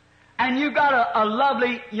 and you got a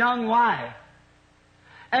lovely young wife.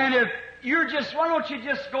 And if why don't you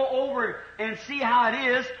just go over and see how it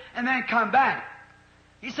is, and then come back?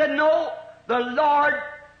 He said, no, the Lord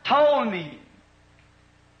told me.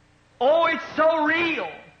 Oh, it's so real.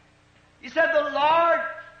 He said, the Lord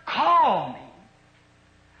called me.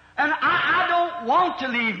 And I don't want to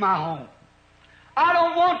leave my home. I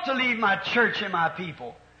don't want to leave my church and my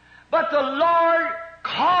people. But the Lord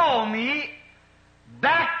called me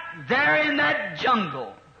back there in that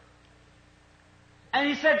jungle. And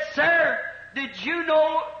he said, sir, did you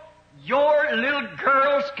know your little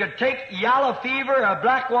girls could take yellow fever or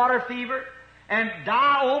blackwater fever and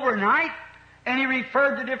die overnight? And he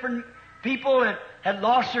referred to different people that had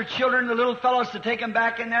lost their children, the little fellows, to take them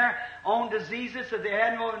back in there on diseases that they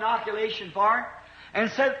had no inoculation for. And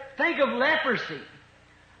said, think of leprosy,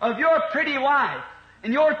 of your pretty wife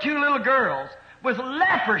and your 2 little girls with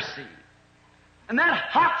leprosy. And that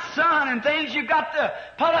hot sun and things you've got to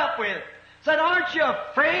put up with. Said, aren't you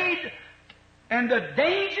afraid and the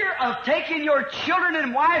danger of taking your children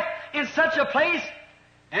and wife in such a place?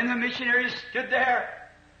 And the missionary stood there,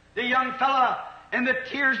 the young fella, and the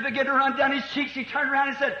tears began to run down his cheeks. He turned around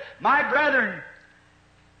and said, my brethren,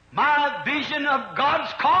 my vision of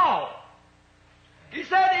God's call. He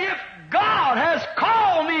said, if God has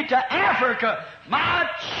called me to Africa, my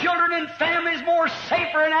children and family is more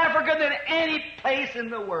safer in Africa than any place in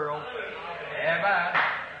the world. Amen.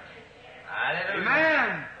 Hallelujah.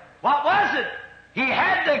 Amen. What was it? He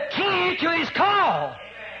had the key to his call.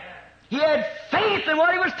 He had faith in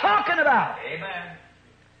what he was talking about. Amen.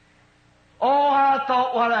 Oh, I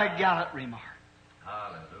thought what a gallant remark.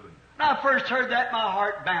 Hallelujah. When I first heard that, my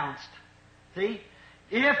heart bounced. See?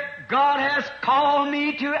 If God has called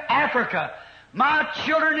me to Africa, my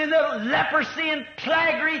children in the leprosy and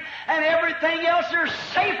plaguery and everything else are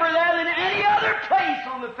safer there than any other place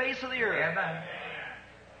on the face of the earth. Amen.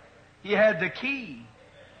 He had the key.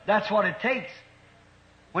 That's what it takes.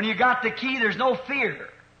 When you got the key, there's no fear.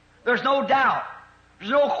 There's no doubt.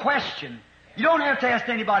 There's no question. You don't have to ask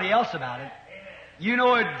anybody else about it. You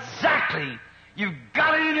know exactly You've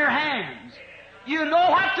got it in your hands. You know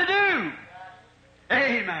what to do.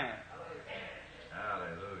 Amen.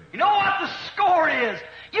 Hallelujah. You know what the score is.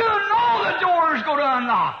 You know the door is going to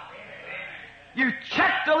unlock. You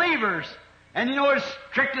check the levers, and you know it's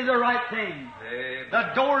strictly the right thing. Amen.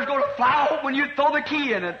 The door's going to fly open when you throw the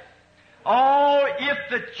key in it. Oh, if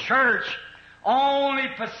the church only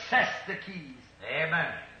possessed the keys.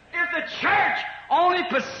 Amen. If the church only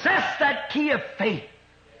possessed that key of faith,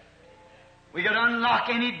 we could unlock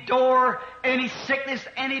any door, any sickness,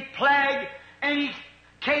 any plague, any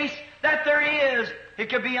case that there is. It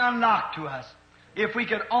could be unlocked to us if we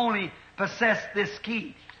could only possess this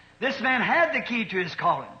key. This man had the key to his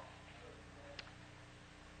calling.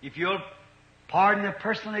 If you'll pardon the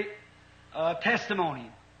personal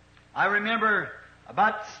testimony, I remember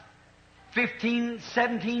about 15,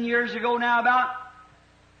 17 years ago now about,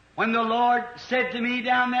 when the Lord said to me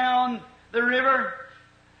down there on the river,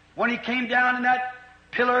 when He came down in that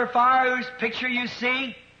pillar of fire whose picture you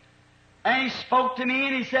see, and He spoke to me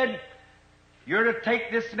and He said, you're to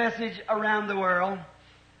take this message around the world.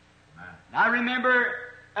 And I remember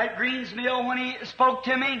at Green's Mill when He spoke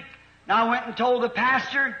to me, and I went and told the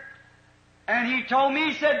pastor, and he told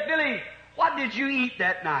me, he said, Billy, what did you eat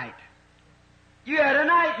that night? You had a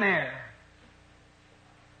nightmare.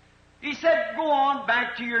 He said, go on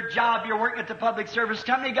back to your job. You're working at the public service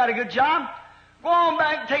company. Got a good job. Go on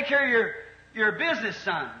back and take care of your business,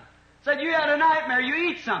 son. Said, you had a nightmare. You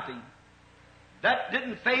eat something. That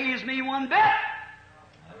didn't faze me one bit.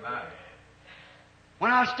 Amen.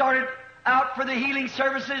 When I started out for the healing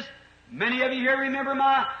services, many of you here remember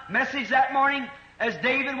my message that morning as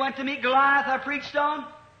David went to meet Goliath I preached on.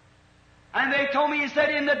 And they told me, he said,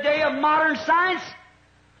 in the day of modern science,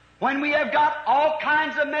 when we have got all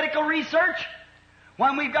kinds of medical research,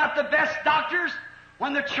 when we've got the best doctors,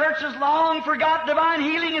 when the church has long forgot divine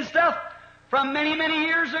healing and stuff from many, many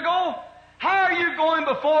years ago, how are you going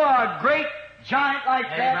before a great giant like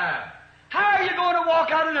that? Amen. How are you going to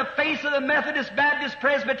walk out in the face of the Methodist, Baptist,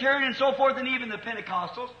 Presbyterian, and so forth, and even the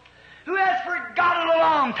Pentecostals, who has forgotten a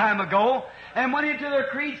long time ago and went into their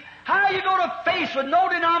creeds? How are you going to face with no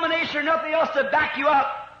denomination or nothing else to back you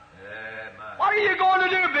up? Amen. What are you going to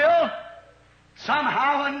do, Bill?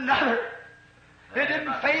 Somehow or another, it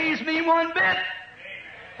didn't faze me one bit.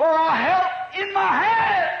 For I held in my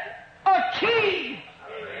hand a key.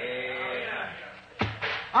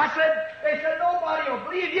 Amen. They said, nobody will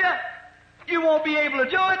believe you. You won't be able to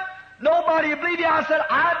do it. Nobody will believe you. I said,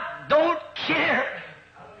 I don't care.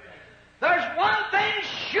 There's one thing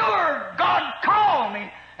sure, God called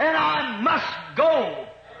me, and I must go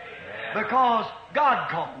because God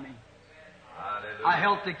called me. Hallelujah. I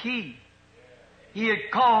held the key. He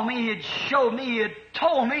had called me, He had showed me, He had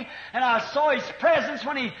told me, and I saw His presence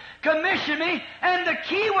when He commissioned me, and the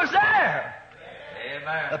key was there.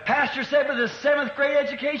 Amen. The pastor said with his 7th grade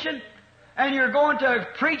education, and you're going to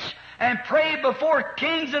preach and pray before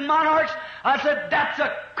kings and monarchs. I said, that's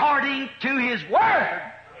according to His Word.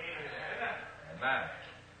 Amen.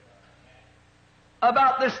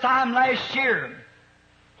 About this time last year,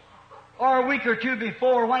 or a week or two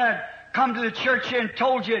before, when I'd come to the church here and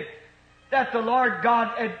told you that the Lord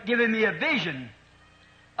God had given me a vision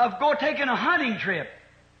of taking a hunting trip,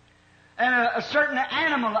 and a certain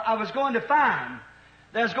animal I was going to find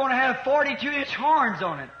that was going to have 42-inch horns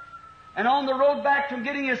on it. And on the road back from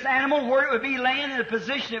getting this animal, where it would be laying in the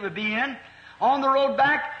position it would be in, on the road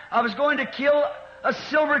back, I was going to kill a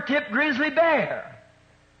silver-tipped grizzly bear.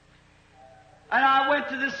 And I went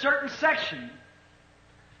to this certain section,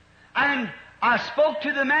 and I spoke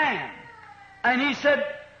to the man, and he said,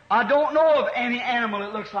 I don't know of any animal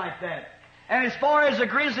that looks like that. And as far as a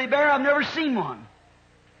grizzly bear, I've never seen one.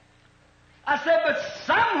 I said, but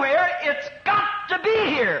somewhere it's got to be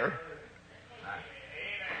here.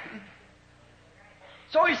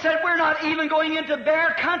 So he said, we're not even going into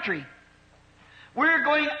bear country. We're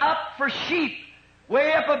going up for sheep,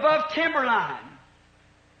 way up above timberline.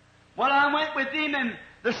 Well, I went with him, and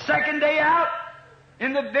the second day out,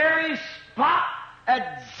 in the very spot,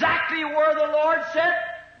 exactly where the Lord said,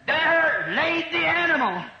 there laid the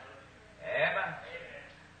animal. Amen.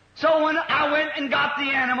 So when I went and got the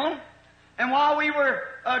animal, and while we were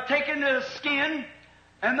taking the skin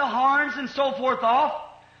and the horns and so forth off,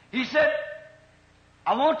 he said,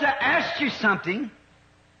 I want to ask you something.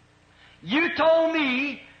 You told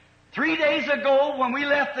me 3 days ago when we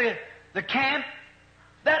left the camp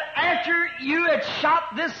that after you had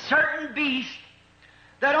shot this certain beast,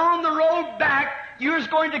 that on the road back you was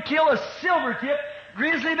going to kill a silver-tipped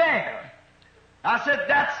grizzly bear. I said,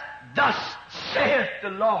 that's thus saith the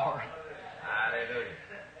Lord. Hallelujah.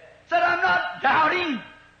 Said, I'm not doubting.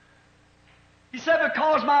 He said,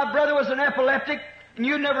 because my brother was an epileptic, and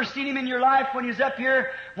you'd never seen him in your life when he was up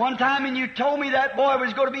here one time, and you told me that boy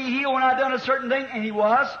was going to be healed when I done a certain thing, and he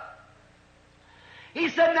was. He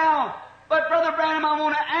said, now, but Brother Branham, I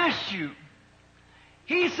want to ask you.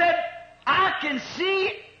 He said, I can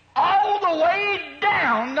see all the way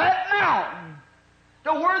down that mountain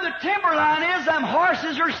to where the timberline is, them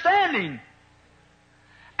horses are standing.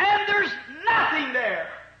 And there's nothing there.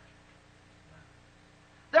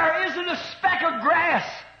 There isn't a speck of grass.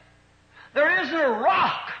 There isn't a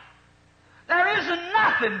rock. There isn't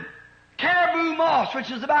nothing. Caribou moss, which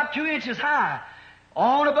is about 2 inches high,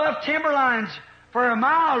 on above timberlines for a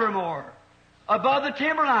mile or more, above the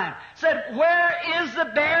timberline. Said, where is the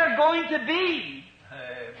bear going to be?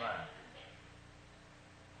 Amen.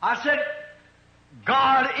 I said,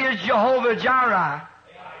 God is Jehovah Jireh.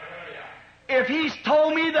 If He's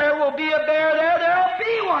told me there will be a bear there, there'll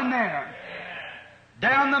be one there.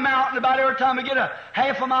 Down the mountain, about every time we get a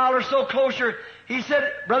half a mile or so closer, he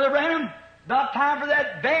said, Brother Branham, about time for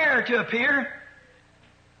that bear to appear.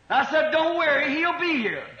 I said, don't worry, he'll be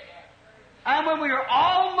here. And when we were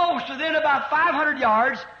almost within about 500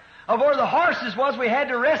 yards of where the horses was, we had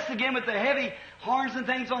to rest again with the heavy horns and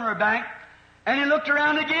things on our back. And he looked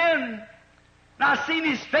around again. And I seen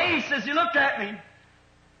his face as he looked at me,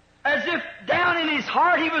 as if down in his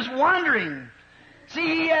heart he was wondering.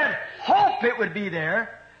 See, he had hope it would be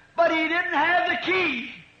there, but he didn't have the key.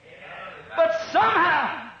 But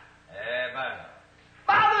somehow, Amen.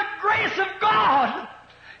 by the grace of God,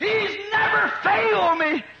 He's never failed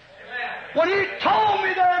me. When He told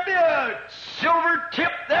me there'd be a silver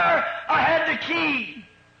tip there, I had the key.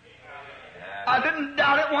 I didn't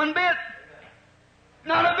doubt it one bit.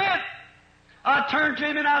 Not a bit. I turned to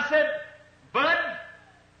him and I said, Bud,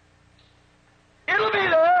 it'll be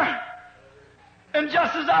there. And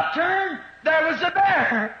just as I turned, there was a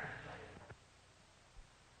bear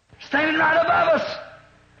standing right above us,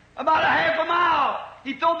 about a half a mile.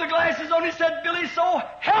 He threw the glasses on. He said, Billy, so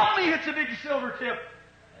help me, it's a big silver tip.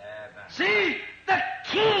 See, the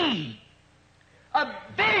key of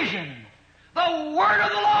vision, the Word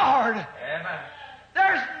of the Lord. Amen.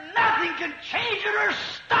 There's nothing can change it or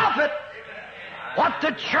stop it. What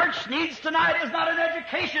the church needs tonight is not an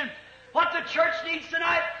education. What the church needs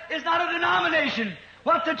tonight is not a denomination.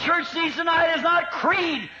 What the church needs tonight is not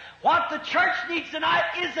creed. What the church needs tonight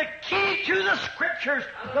is the key to the Scriptures,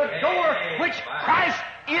 the door which Christ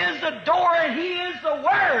is the door and He is the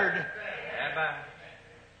Word. Amen.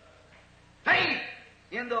 Faith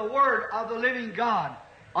in the Word of the living God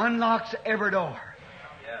unlocks every door.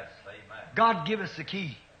 Yes, amen. God, give us the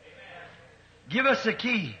key. Give us the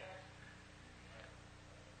key.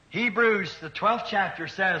 Hebrews, the 12th chapter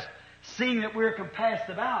says, seeing that we're compassed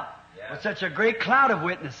about with such a great cloud of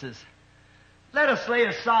witnesses, let us lay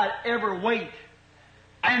aside every weight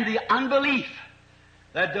and the unbelief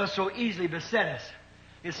that does so easily beset us.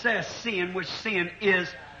 It says sin, which sin is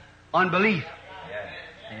unbelief. Yes.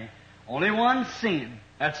 Okay. Only one sin,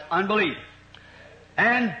 that's unbelief.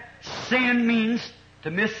 And sin means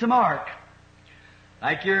to miss the mark.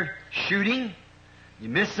 Like you're shooting, you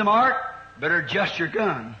miss the mark, better adjust your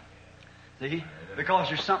gun. See? Because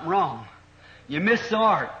there's something wrong. You miss the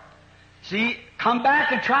mark. See? Come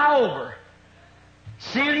back and try over.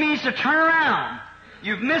 Sin means to turn around.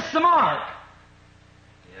 You've missed the mark.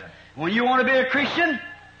 Yes. When you want to be a Christian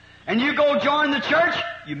and you go join the church,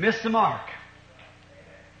 you miss the mark.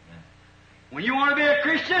 When you want to be a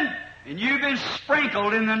Christian and you've been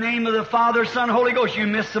sprinkled in the name of the Father, Son, Holy Ghost, you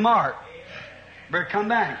miss the mark. Better come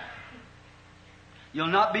back. You'll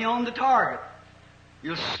not be on the target.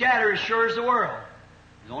 You'll scatter as sure as the world.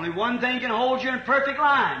 There's only one thing can hold you in perfect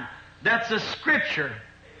line. That's the Scripture,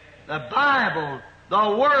 the Bible,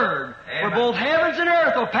 the Word. Amen. For both heavens and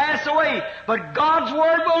earth will pass away, but God's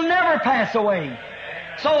Word will never pass away.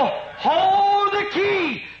 So hold the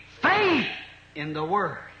key, faith in the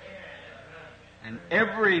Word. And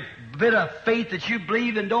every bit of faith that you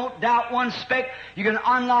believe and don't doubt one speck, you can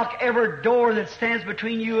unlock every door that stands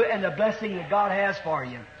between you and the blessing that God has for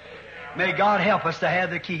you. May God help us to have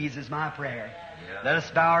the keys, is my prayer. Yeah. Let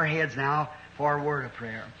us bow our heads now for a word of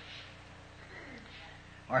prayer.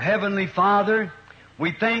 Our Heavenly Father,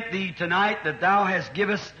 we thank Thee tonight that Thou hast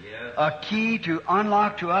given us Yes. a key to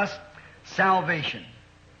unlock to us salvation.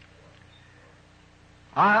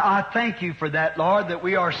 I thank You for that, Lord, that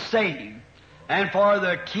we are saved, and for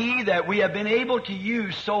the key that we have been able to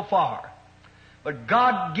use so far. But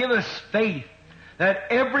God, give us faith that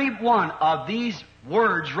every one of these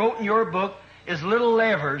words wrote in Your book is little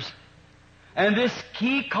levers. And this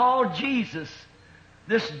key called Jesus,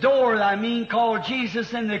 this door, called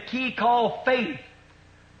Jesus, and the key called faith,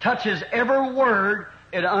 touches every word,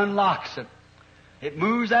 it unlocks it. It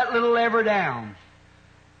moves that little lever down,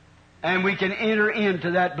 and we can enter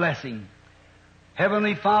into that blessing.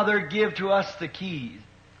 Heavenly Father, give to us the keys,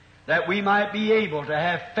 that we might be able to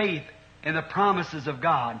have faith in the promises of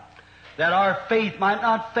God, that our faith might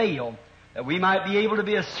not fail, that we might be able to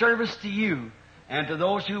be a service to you and to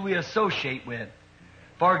those who we associate with.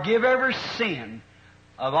 Forgive every sin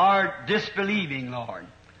of our disbelieving, Lord,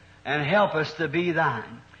 and help us to be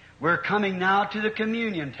thine. We're coming now to the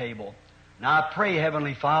communion table. Now I pray,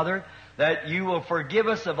 Heavenly Father, that you will forgive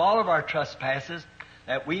us of all of our trespasses,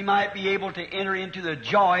 that we might be able to enter into the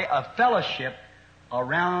joy of fellowship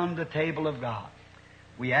around the table of God.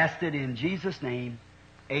 We ask it in Jesus' name.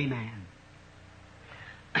 Amen.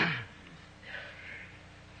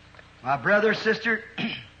 My brother, sister,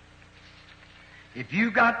 if you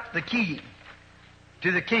got the key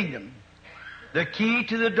to the kingdom, the key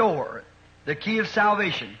to the door, the key of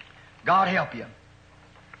salvation, God help you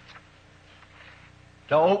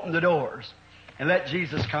to open the doors and let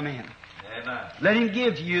Jesus come in. Amen. Let Him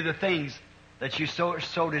give you the things that you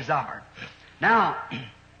so desire. Now,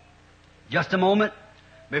 just a moment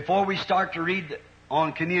before we start to read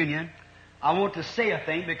on communion, I want to say a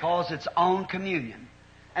thing because it's on communion.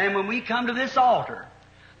 And when we come to this altar,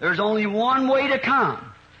 there's only one way to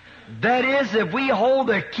come. That is, if we hold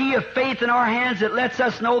the key of faith in our hands, it lets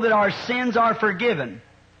us know that our sins are forgiven.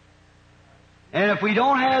 And if we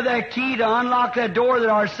don't have that key to unlock that door that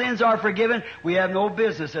our sins are forgiven, we have no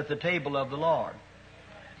business at the table of the Lord.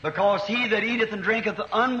 Because he that eateth and drinketh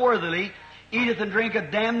unworthily eateth and drinketh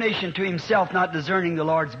damnation to himself, not discerning the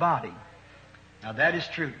Lord's body. Now that is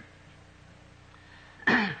true.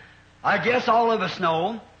 I guess all of us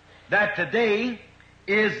know that today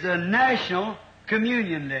is the National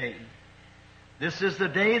Communion Day. This is the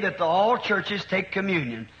day that all churches take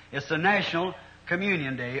communion. It's the National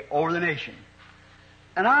Communion Day over the nation.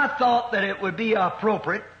 And I thought that it would be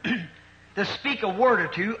appropriate to speak a word or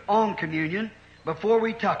two on communion before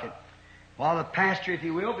we tuck it. While the pastor, if he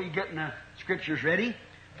will, be getting the scriptures ready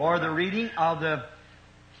for the reading of the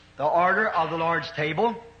order of the Lord's table.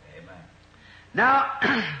 Amen. Now,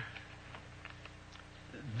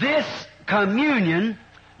 this communion,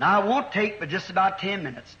 now it won't take but just about 10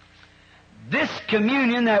 minutes. This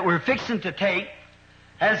communion that we're fixing to take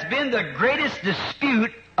has been the greatest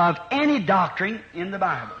dispute of any doctrine in the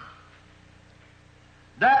Bible.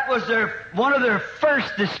 That was one of their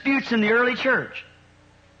first disputes in the early church.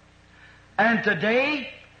 And today,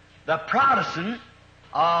 the Protestant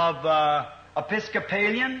of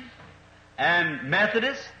Episcopalian and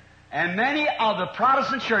Methodist and many of the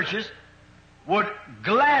Protestant churches would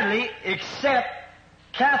gladly accept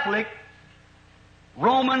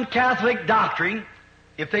Roman Catholic doctrine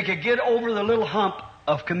if they could get over the little hump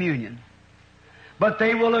of communion. But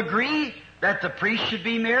they will agree that the priests should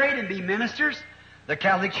be married and be ministers. The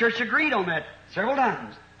Catholic Church agreed on that several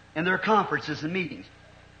times in their conferences and meetings.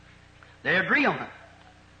 They agree on it.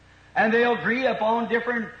 And they'll agree upon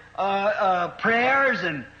different prayers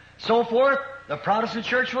and so forth. The Protestant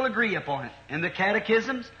Church will agree upon it. And the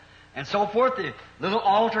catechisms and so forth, the little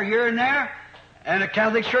altar here and there, and the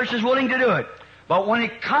Catholic Church is willing to do it. But when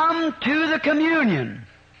it comes to the communion,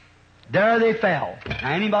 there they fell.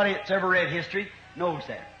 Now, anybody that's ever read history knows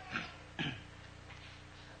that.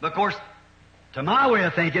 But of course, to my way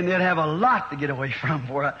of thinking, they'd have a lot to get away from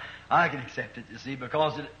before I can accept it, you see,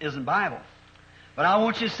 because it isn't Bible. But I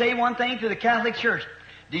want you to say one thing to the Catholic Church.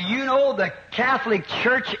 Do you know the Catholic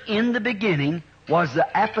Church in the beginning was the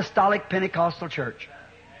Apostolic Pentecostal Church?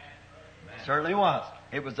 It certainly was.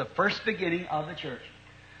 It was the first beginning of the church.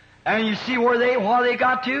 And you see where they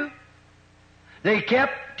got to? They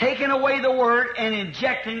kept taking away the Word and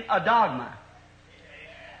injecting a dogma.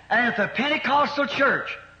 And if the Pentecostal Church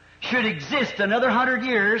should exist another 100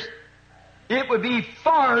 years, it would be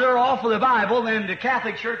farther off of the Bible than the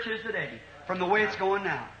Catholic Church is today, from the way it's going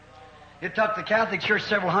now. It took the Catholic Church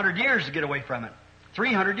several hundred years to get away from it.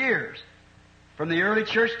 300 years. From the early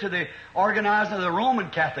church to the organizing of the Roman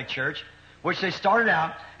Catholic Church, which they started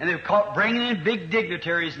out, and they were bringing in big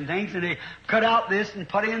dignitaries and things, and they cut out this and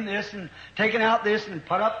put in this and taken out this and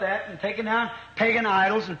put up that and taken down pagan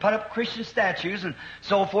idols and put up Christian statues and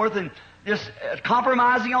so forth, and just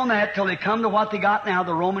compromising on that till they come to what they got now,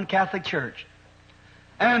 the Roman Catholic Church.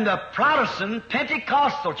 And the Protestant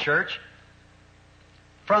Pentecostal Church,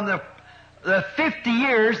 from the 50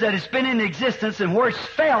 years that it's been in existence and where it's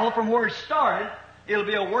fell from where it started, it'll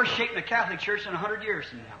be a worse shape than the Catholic Church in 100 years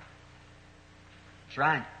from now. That's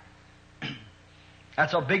right.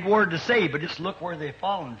 That's a big word to say, but just look where they've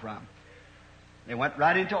fallen from. They went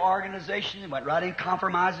right into organization. They went right in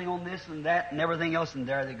compromising on this and that and everything else, and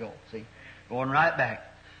there they go. See? Going right back.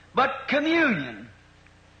 But communion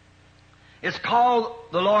is called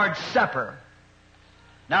the Lord's Supper.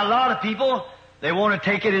 Now, a lot of people, they want to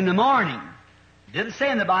take it in the morning. It didn't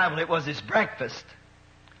say in the Bible it was His breakfast.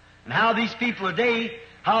 And how these people today,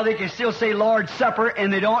 how they can still say Lord's Supper,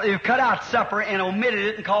 and they've cut out supper and omitted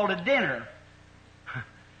it and called it dinner.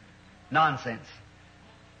 Nonsense.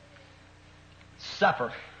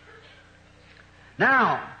 Supper.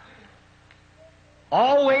 Now,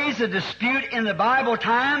 always a dispute in the Bible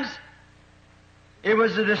times. It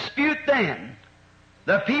was a dispute then.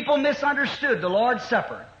 The people misunderstood the Lord's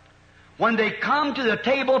Supper. When they come to the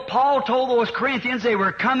table, Paul told those Corinthians they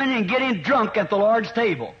were coming and getting drunk at the Lord's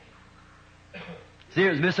table. See,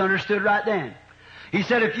 it was misunderstood right then. He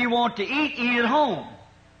said, if you want to eat, eat at home.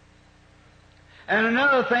 And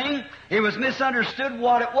another thing, it was misunderstood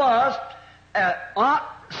what it was.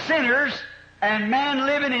 Sinners and man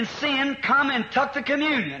living in sin come and took the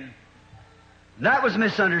communion. That was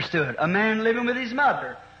misunderstood. A man living with his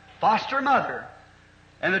mother, foster mother.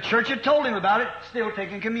 And the church had told him about it, still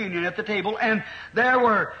taking communion at the table. And there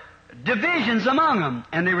were divisions among them,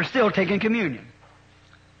 and they were still taking communion.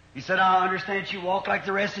 He said, I understand that you walk like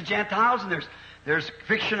the rest of the Gentiles, and there's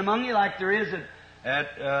friction among you like there is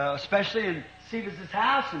especially in Cephas's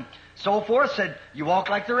house and so forth. Said, you walk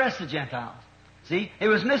like the rest of the Gentiles. See, it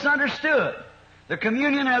was misunderstood. The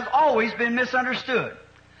communion has always been misunderstood.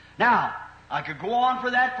 Now, I could go on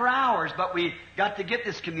for that for hours, but we got to get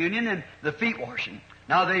this communion and the feet washing.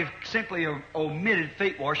 Now, they've simply omitted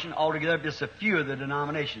feet washing altogether, just a few of the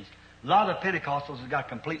denominations. A lot of the Pentecostals have got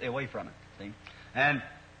completely away from it. See? And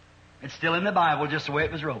it's still in the Bible, just the way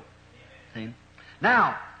it was wrote. See?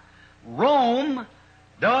 Now, Rome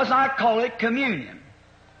does not call it communion.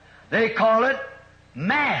 They call it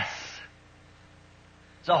Mass.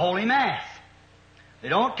 It's a holy Mass. They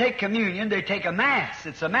don't take communion, they take a Mass.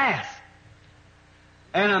 It's a Mass.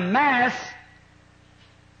 And a Mass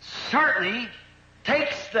certainly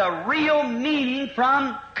takes the real meaning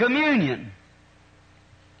from communion.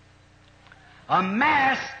 A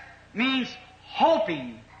Mass means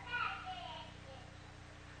hoping.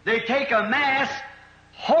 They take a Mass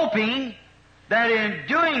hoping that in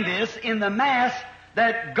doing this, in the Mass,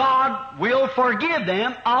 that God will forgive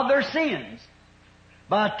them of their sins.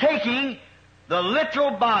 By taking the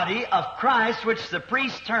literal body of Christ, which the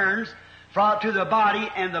priest turns to the body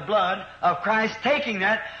and the blood of Christ, taking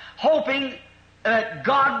that, hoping that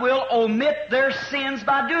God will omit their sins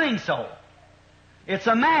by doing so. It's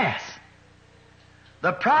a Mass.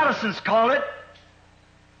 The Protestants call it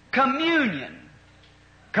communion.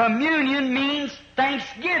 Communion means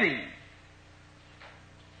thanksgiving.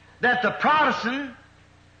 That the Protestant,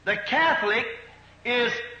 the Catholic,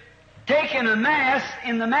 is taking a Mass,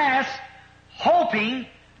 in the Mass, hoping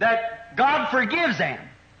that God forgives them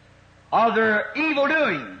of their evil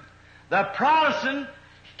doing. The Protestant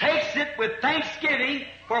takes it with thanksgiving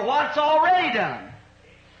for what's already done.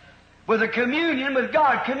 With a communion with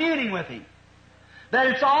God, communing with Him. That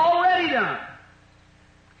it's already done.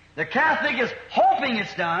 The Catholic is hoping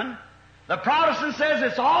it's done. The Protestant says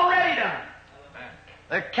it's already done.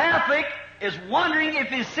 The Catholic is wondering if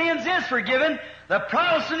his sins is forgiven. The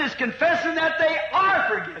Protestant is confessing that they are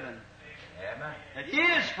forgiven. Amen. That he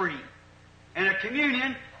is free. And a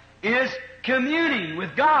communion is communing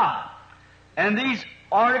with God. And these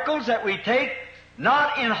articles that we take,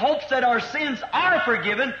 not in hopes that our sins are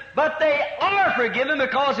forgiven, but they are forgiven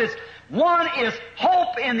because one is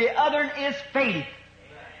hope and the other is faith.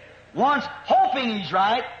 One's hoping he's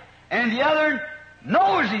right, and the other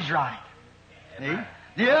knows he's right. See?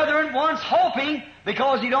 The other one's hoping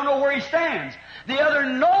because he don't know where he stands. The other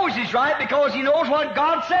knows he's right because he knows what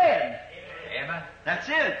God said. Amen. That's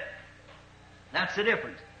it. That's the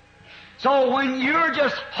difference. So when you're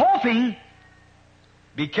just hoping,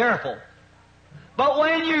 be careful. But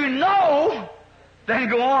when you know, then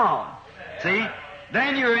go on. See?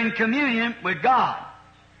 Then you're in communion with God.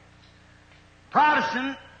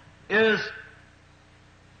 Protestant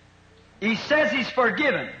he says he's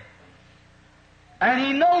forgiven. And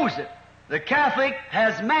he knows it. The Catholic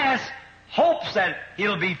has Mass, hopes that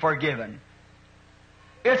he'll be forgiven.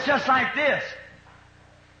 It's just like this.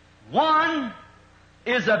 One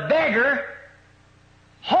is a beggar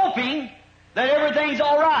hoping that everything's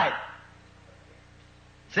all right.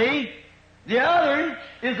 See? The other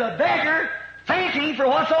is a beggar thanking for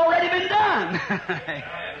what's already been done.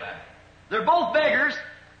 They're both beggars,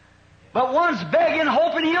 but one's begging,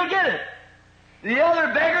 hoping he'll get it. The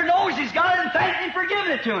other beggar knows he's got it and thanks him for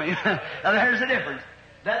giving it to him. Now there's the difference.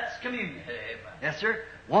 That's communion. Yes, sir.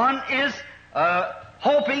 One is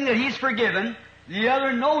hoping that he's forgiven. The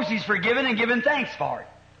other knows he's forgiven and giving thanks for it.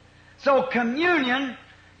 So communion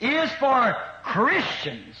is for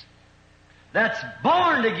Christians that's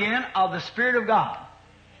born again of the Spirit of God.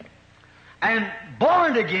 And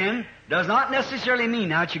born again does not necessarily mean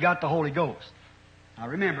now that you got the Holy Ghost. Now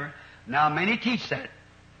remember, now many teach that.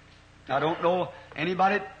 I don't know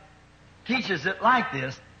anybody that teaches it like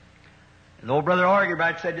this. The old brother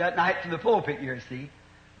Argybright said that night from the pulpit here, see.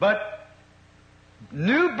 But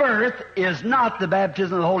new birth is not the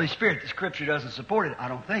baptism of the Holy Spirit. The Scripture doesn't support it, I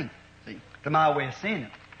don't think. See, to my way of seeing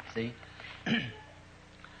it. See.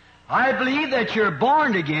 I believe that you're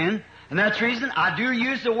born again, and that's the reason I do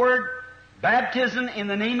use the word baptism in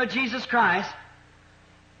the name of Jesus Christ,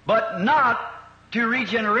 but not to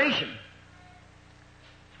regeneration.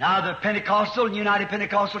 Now, the Pentecostal, United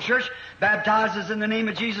Pentecostal Church baptizes in the name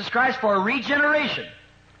of Jesus Christ for regeneration.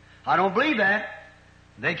 I don't believe that.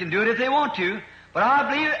 They can do it if they want to, but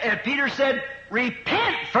I believe, as Peter said,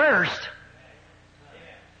 repent first.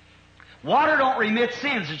 Water don't remit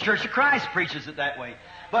sins. The Church of Christ preaches it that way.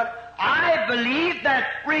 But I believe that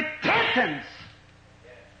repentance,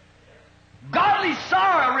 godly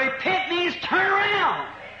sorrow, repent means turn around.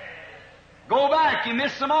 Go back, you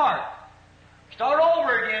missed the mark. Start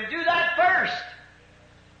over again. Do that first.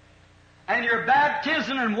 And your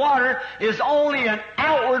baptism in water is only an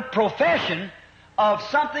outward profession of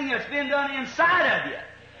something that's been done inside of you,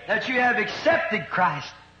 that you have accepted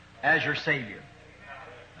Christ as your Savior.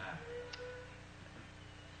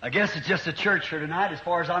 I guess it's just a church here tonight. As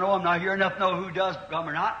far as I know, I'm not here enough to know who does come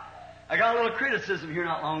or not. I got a little criticism here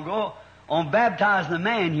not long ago on baptizing a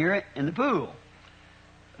man here in the pool.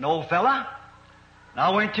 An old fella. And I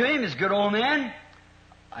went to him, he's a good old man.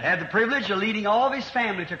 I had the privilege of leading all of his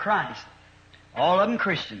family to Christ. All of them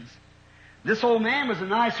Christians. This old man was a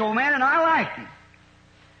nice old man, and I liked him.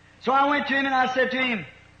 So I went to him and I said to him,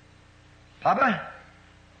 Papa,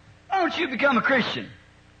 why don't you become a Christian?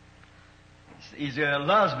 He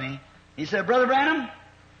loves me. He said, Brother Branham,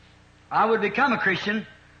 I would become a Christian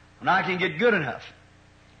when I can get good enough.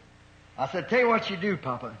 I said, tell you what you do,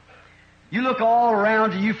 Papa. You look all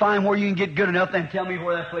around till you find where you can get good enough, then tell me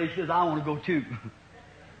where that place is. I want to go too.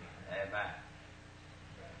 Amen.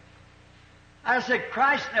 I said,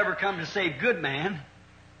 Christ never come to save good man.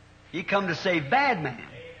 He come to save bad man.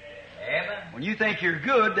 Amen. When you think you're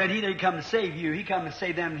good, then He didn't come to save you. He come to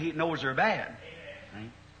save them He knows are bad. See?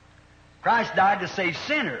 Christ died to save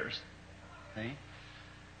sinners. See?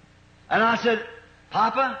 And I said,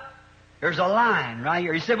 Papa, there's a line right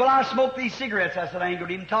here. He said, well, I smoke these cigarettes. I said, I ain't going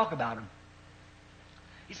to even talk about them.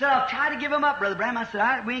 He said, I'll try to give them up, Brother Branham. I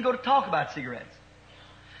said, we ain't going to talk about cigarettes.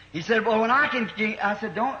 He said, well, when I can... I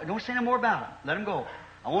said, don't say no more about them. Let them go.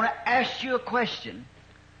 I want to ask you a question.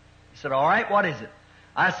 He said, all right, what is it?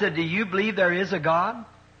 I said, do you believe there is a God?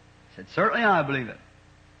 He said, certainly I believe it.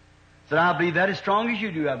 I said, I believe that as strong as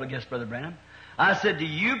you do, I guess, Brother Branham. I said, do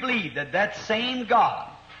you believe that that same God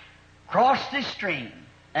crossed this stream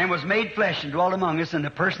and was made flesh and dwelt among us in the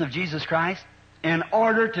person of Jesus Christ in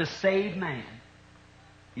order to save man?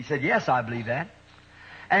 He said, yes, I believe that.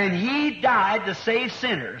 And He died to save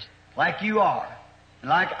sinners like you are and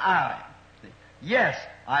like I am. Yes,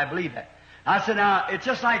 I believe that. I said, now, it's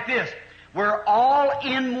just like this. We're all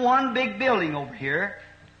in one big building over here,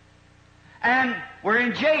 and we're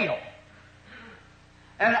in jail.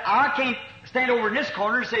 And I can't stand over in this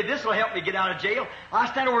corner and say, this will help me get out of jail. I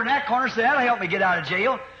stand over in that corner and say, that'll help me get out of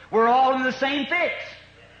jail. We're all in the same fix.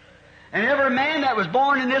 And every man that was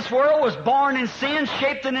born in this world was born in sin,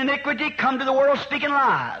 shaped in iniquity, come to the world speaking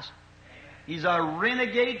lies. He's a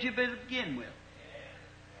renegade to begin with.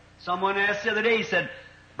 Someone asked the other day, he said,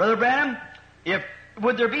 Brother Branham,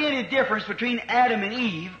 would there be any difference between Adam and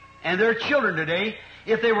Eve and their children today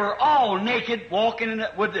if they were all naked, walking,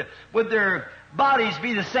 would their bodies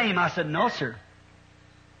be the same? I said, no, sir.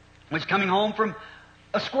 Was coming home from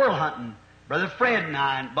a squirrel hunting, Brother Fred and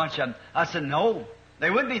I, and a bunch of them. I said, no, they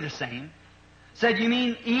wouldn't be the same. Said, you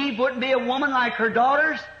mean Eve wouldn't be a woman like her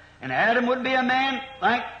daughters, and Adam wouldn't be a man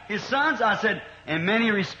like his sons? I said, in many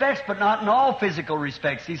respects, but not in all physical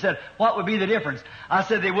respects. He said, what would be the difference? I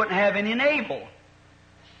said, they wouldn't have any navel.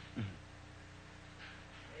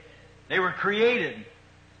 They were created. Amen.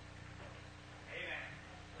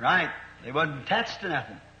 Right. They wasn't attached to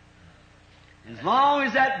nothing. As long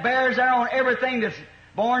as that bears there on everything that's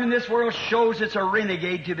born in this world, shows it's a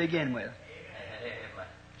renegade to begin with. Amen.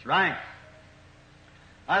 That's right.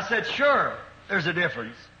 I said, sure, there's a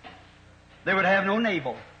difference. They would have no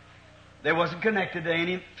navel. They wasn't connected to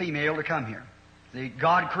any female to come here. See,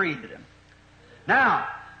 God created them. Now,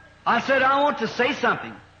 I said, I want to say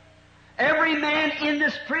something. Every man in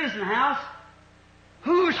this prison house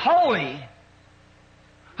Who's holy?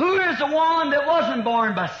 Who is the one that wasn't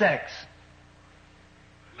born by sex?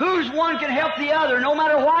 Whose one can help the other no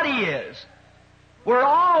matter what he is? We're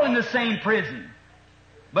all in the same prison.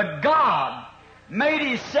 But God made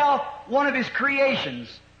Himself one of His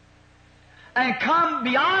creations and come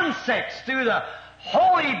beyond sex through the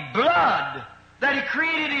holy blood that He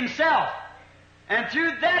created Himself. And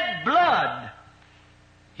through that blood,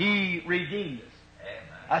 He redeemed us. Amen.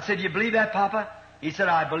 I said, "You believe that, Papa?" He said,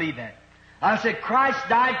 "I believe that." I said, "Christ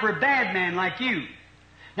died for a bad man like you.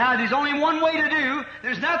 Now, there's only one way to do.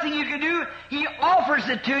 There's nothing you can do. He offers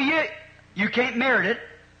it to you. You can't merit it.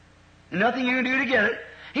 Nothing you can do to get it.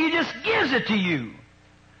 He just gives it to you.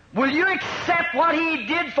 Will you accept what He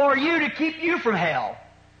did for you to keep you from hell?"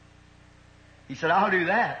 He said, "I'll do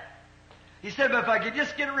that." He said, "But if I could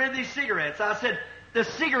just get rid of these cigarettes." I said, "The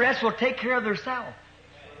cigarettes will take care of themselves.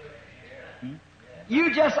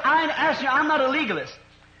 I'm not a legalist.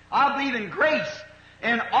 I believe in grace,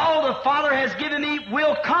 and all the Father has given me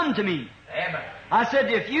will come to me." Amen. I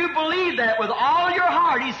said, "If you believe that with all your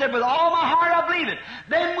heart," he said, "with all my heart I believe it,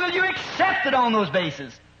 then will you accept it on those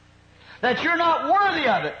bases? That you're not worthy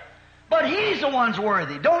of it, but He's the one's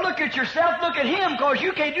worthy. Don't look at yourself, look at Him, because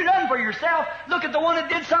you can't do nothing for yourself. Look at the one that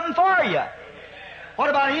did something for you." "What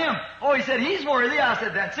about Him?" "Oh," he said, "He's worthy." I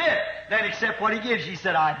said, "That's it. Then accept what He gives." He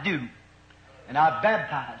said, "I do." And I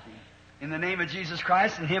baptized him in the name of Jesus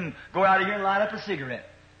Christ, and him go out of here and light up a cigarette.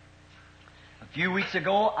 A few weeks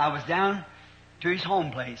ago, I was down to his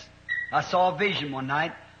home place. I saw a vision one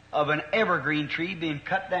night of an evergreen tree being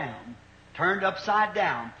cut down, turned upside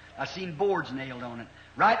down. I seen boards nailed on it.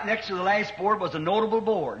 Right next to the last board was a notable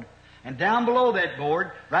board. And down below that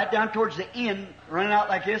board, right down towards the end, running out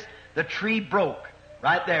like this, the tree broke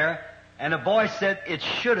right there. And a voice said, "It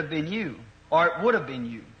should have been you, or it would have been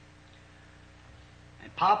you."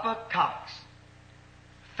 And Papa Cox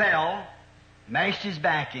fell, mashed his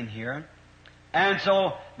back in here. And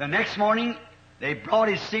so the next morning, they brought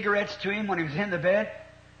his cigarettes to him when he was in the bed.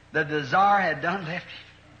 The desire had done left him.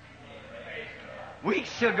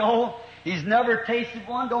 Weeks ago, he's never tasted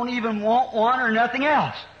one, don't even want one or nothing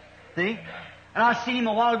else. See? And I seen him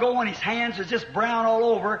a while ago when his hands was just brown all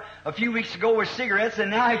over a few weeks ago with cigarettes, and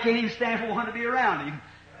now he can't even stand for one to be around him.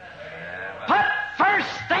 Put first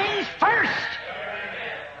things first.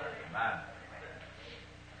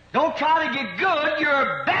 Don't try to get good.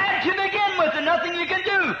 You're bad to begin with and nothing you can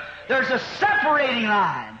do. There's a separating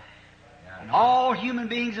line. And all human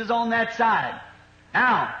beings is on that side.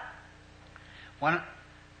 Now, when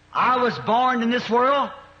I was born in this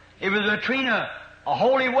world, it was between a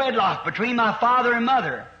holy wedlock between my father and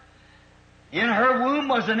mother. In her womb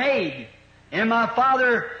was an egg. In my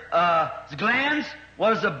father's glands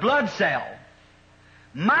was a blood cell.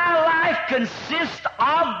 My life consists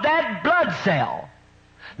of that blood cell.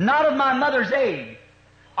 Not of my mother's egg,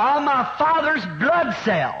 of my father's blood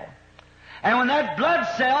cell. And when that blood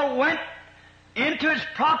cell went into its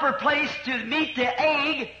proper place to meet the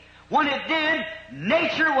egg, when it did,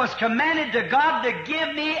 nature was commanded to God to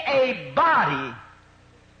give me a body.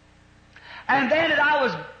 And then I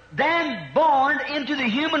was then born into the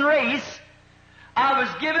human race. I was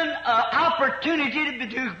given an opportunity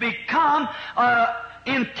to become an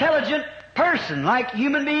intelligent person like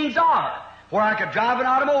human beings are. Where I could drive an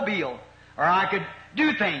automobile, or I could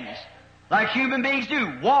do things like human beings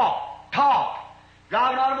do, walk, talk,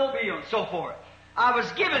 drive an automobile, and so forth. I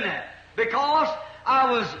was given that because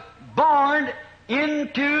I was born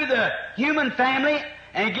into the human family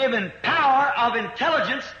and given power of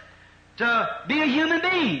intelligence to be a human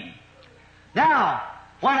being. Now,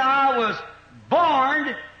 when I was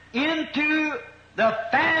born into the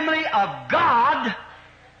family of God,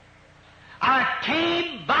 I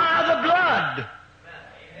came by the blood.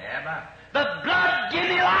 The blood gave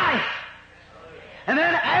me life. And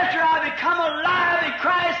then after I become alive in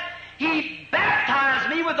Christ, He baptized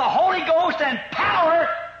me with the Holy Ghost and power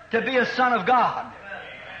to be a son of God.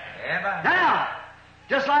 Now,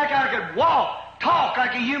 just like I could walk, talk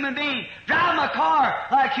like a human being, drive my car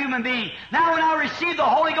like a human being, now when I receive the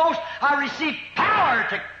Holy Ghost, I receive power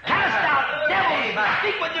to cast out devils,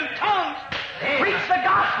 speak with new tongues, preach the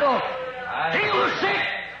gospel, heal the sick.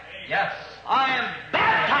 Yes. I am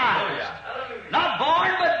baptized. Not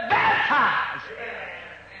born, but baptized.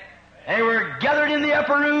 They were gathered in the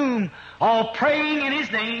upper room, all praying in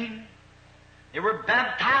His name. They were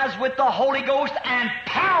baptized with the Holy Ghost, and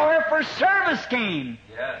power for service came.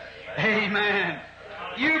 Yes. Amen.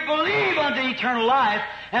 You believe unto eternal life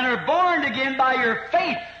and are born again by your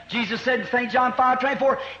faith. Jesus said in St. John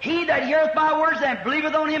 5:24, "He that heareth my words and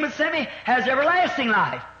believeth on Him that sent me has everlasting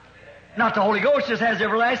life." Not the Holy Ghost, just has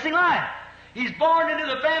everlasting life. He's born into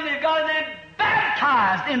the family of God and then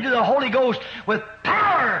baptized into the Holy Ghost with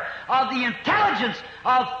power of the intelligence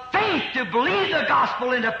of faith to believe the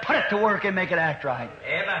gospel and to put it to work and make it act right.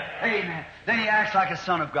 Amen. Amen. Then he acts like a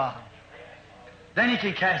son of God. Then he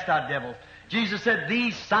can cast out devils. Jesus said,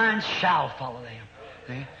 these signs shall follow them.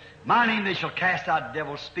 See? My name they shall cast out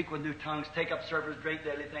devils, speak with new tongues, take up serpents, drink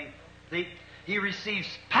deadly things. See? He receives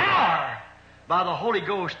power by the Holy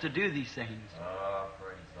Ghost to do these things.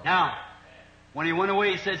 Now, when he went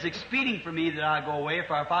away, he says, it's expedient for me that I go away,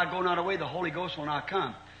 for if I go not away, the Holy Ghost will not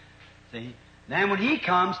come. See? Then when he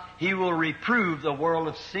comes, he will reprove the world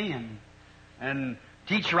of sin and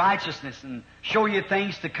teach righteousness and show you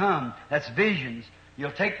things to come. That's visions.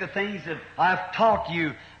 You'll take the things that I've taught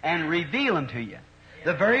you and reveal them to you.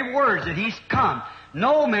 The very words that he's come.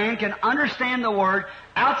 No man can understand the word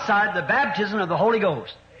outside the baptism of the Holy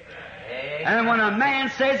Ghost. And when a man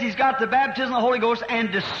says he's got the baptism of the Holy Ghost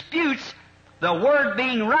and disputes the word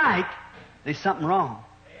being right, there's something wrong.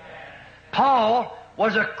 Paul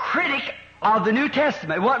was a critic of the New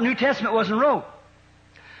Testament. What New Testament wasn't wrote.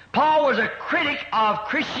 Paul was a critic of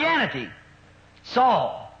Christianity.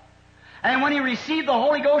 Saul. And when he received the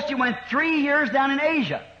Holy Ghost, he went 3 years down in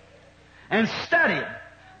Asia and studied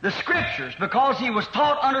the Scriptures because he was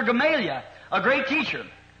taught under Gamaliel, a great teacher.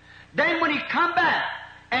 Then when he come back,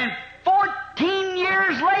 and 14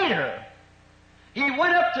 years later, he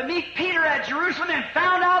went up to meet Peter at Jerusalem and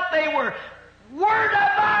found out they were word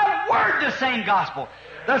by word the same gospel.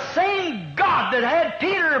 The same God that had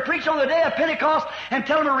Peter preach on the day of Pentecost and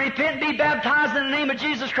tell him to repent and be baptized in the name of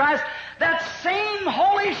Jesus Christ, that same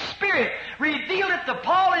Holy Spirit revealed it to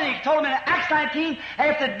Paul, and he told him in Acts 19,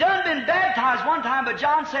 after they'd done been baptized one time, but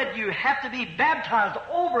John said, you have to be baptized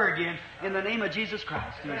over again in the name of Jesus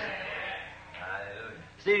Christ.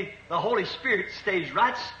 See, the Holy Spirit stays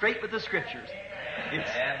right straight with the Scriptures.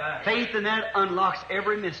 It's faith in that unlocks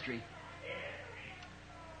every mystery.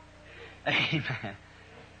 Amen.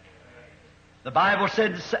 The Bible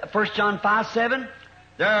said, 1 John 5:7,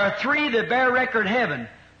 there are three that bear record in heaven.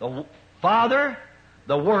 The Father,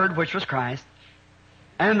 the Word, which was Christ,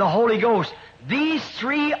 and the Holy Ghost. These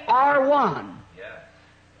three are one.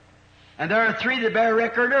 And there are three that bear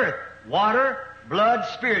record on earth. Water, blood,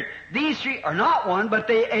 spirit. These three are not one, but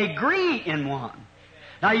they agree in one.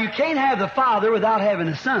 Now, you can't have the Father without having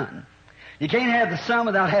the Son. You can't have the Son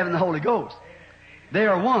without having the Holy Ghost. They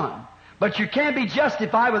are one. But you can't be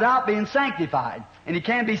justified without being sanctified. And you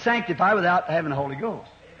can't be sanctified without having the Holy Ghost.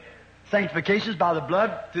 Sanctification is by the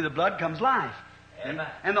blood. Through the blood comes life. Amen.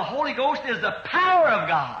 And the Holy Ghost is the power of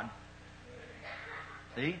God.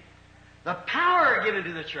 See? The power given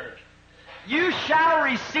to the church. You shall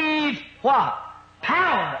receive what?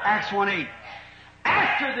 Power. Acts 1:8.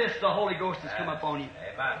 After this, the Holy Ghost has come upon you.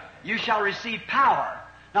 Amen. You shall receive power.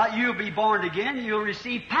 Not you'll be born again. You'll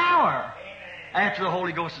receive power after the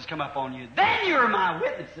Holy Ghost has come upon you. Then you're my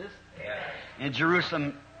witnesses in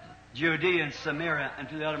Jerusalem, Judea, and Samaria, and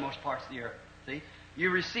to the uttermost parts of the earth. See?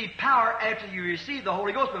 You receive power after you receive the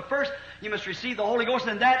Holy Ghost, but first you must receive the Holy Ghost,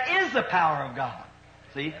 and that is the power of God.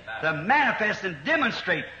 See? To manifest and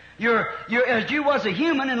demonstrate. As you was a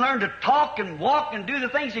human and learned to talk and walk and do the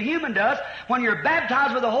things a human does, when you're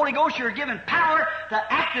baptized with the Holy Ghost, you're given power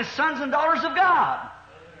to act as sons and daughters of God.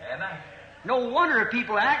 Amen. No wonder if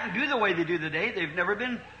people act and do the way they do today, they've never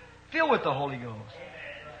been filled with the Holy Ghost.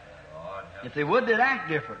 If they would, they'd act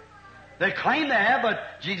different. They claim they have, but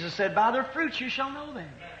Jesus said, by their fruits you shall know them.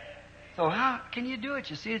 So how can you do it?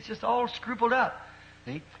 You see, it's just all scrupled up.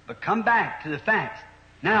 See? But come back to the facts.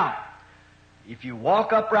 Now, if you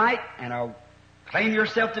walk upright and claim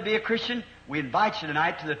yourself to be a Christian, we invite you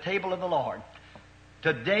tonight to the table of the Lord.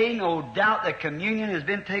 Today, no doubt that communion has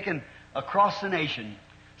been taken across the nation.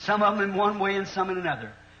 Some of them in one way and some in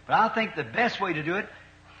another. But I think the best way to do it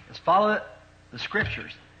is follow the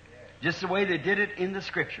Scriptures. Just the way they did it in the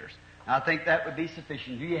Scriptures. I think that would be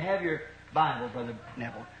sufficient. Do you have your Bible, Brother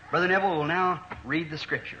Neville? Brother Neville will now read the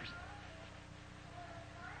Scriptures.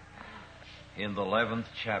 In the 11th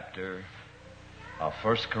chapter of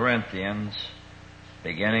 1 Corinthians,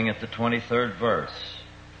 beginning at the 23rd verse,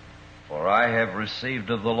 for I have received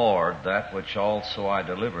of the Lord that which also I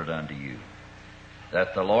delivered unto you,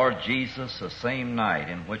 that the Lord Jesus, the same night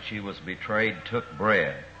in which he was betrayed, took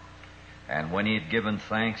bread, and when he had given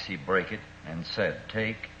thanks, he brake it, and said,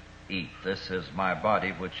 Take, eat, this is my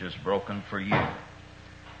body which is broken for you.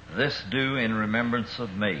 This do in remembrance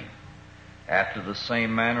of me. After the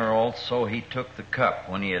same manner also he took the cup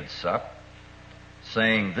when he had supped,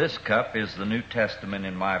 saying, This cup is the New Testament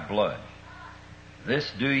in my blood. This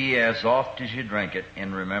do ye as oft as ye drink it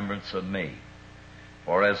in remembrance of me.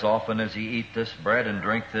 For as often as ye eat this bread and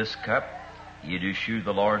drink this cup, ye do shew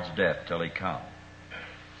the Lord's death till he come.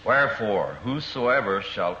 Wherefore, whosoever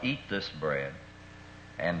shall eat this bread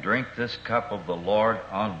and drink this cup of the Lord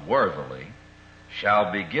unworthily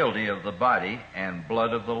shall be guilty of the body and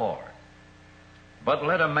blood of the Lord. But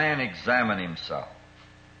let a man examine himself,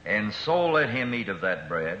 and so let him eat of that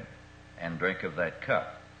bread and drink of that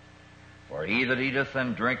cup. For he that eateth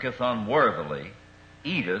and drinketh unworthily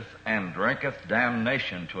eateth and drinketh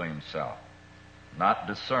damnation to himself, not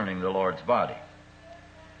discerning the Lord's body.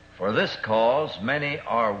 For this cause many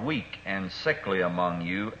are weak and sickly among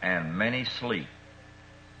you, and many sleep.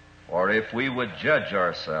 For if we would judge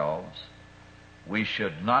ourselves, we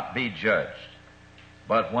should not be judged.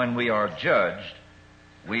 But when we are judged,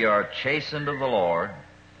 we are chastened of the Lord,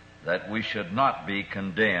 that we should not be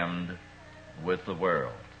condemned with the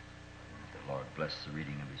world. The Lord bless the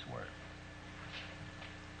reading of His Word.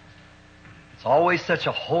 It's always such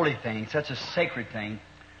a holy thing, such a sacred thing.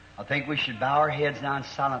 I think we should bow our heads now in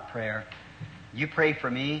silent prayer. You pray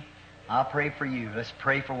for me, I'll pray for you. Let's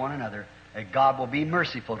pray for one another, that God will be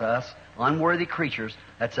merciful to us, unworthy creatures,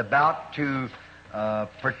 that's about to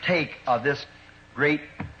partake of this great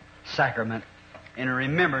sacrament in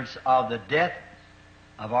remembrance of the death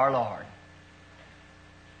of our Lord.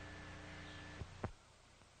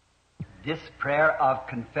 This prayer of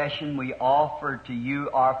confession we offer to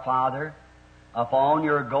you, our Father, upon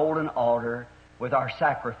your golden altar with our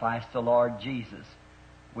sacrifice to Lord Jesus.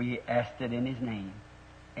 We ask it in His name.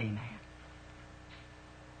 Amen.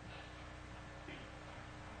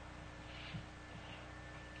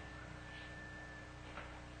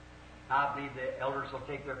 I believe the elders will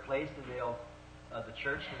take their place and the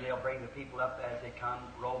church, and they'll bring the people up as they come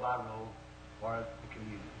row by row for the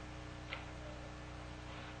communion.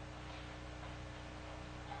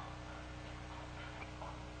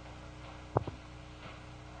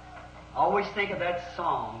 I always think of that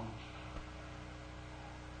song,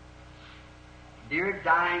 Dear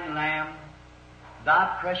dying Lamb,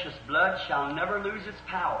 thy precious blood shall never lose its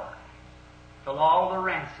power, till all the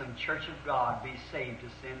ransomed church of God be saved to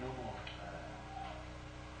sin no more.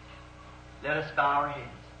 Let us bow our heads.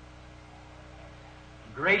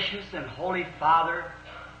 Gracious and holy Father,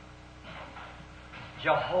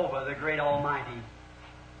 Jehovah, the great Almighty,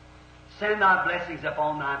 send thy blessings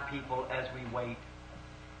upon thy people as we wait.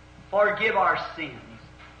 Forgive our sins.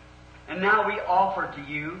 And now we offer to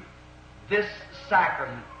you this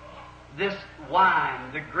sacrament, this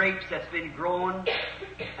wine, the grapes that's been grown,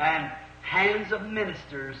 and hands of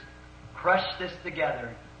ministers crushed this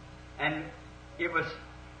together, and it was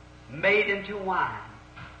made into wine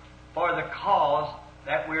for the cause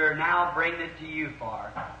that we're now bringing it to you for,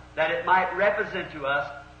 that it might represent to us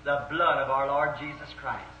the blood of our Lord Jesus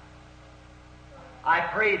Christ. I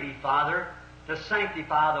pray thee, Father, to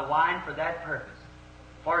sanctify the wine for that purpose.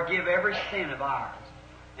 Forgive every sin of ours.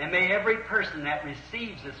 And may every person that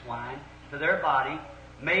receives this wine to their body,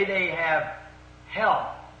 may they have health,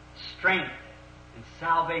 strength, and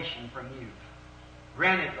salvation from you.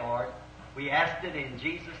 Grant it, Lord. We ask it in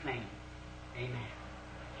Jesus' name. Amen.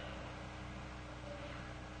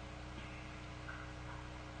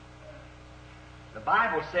 The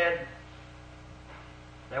Bible said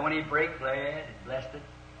that when He brake bread and blessed it,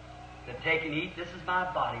 to take and eat, this is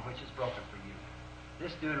my body which is broken for you.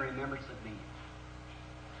 This do in remembrance of me.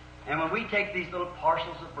 And when we take these little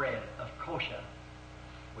parcels of bread, of kosher,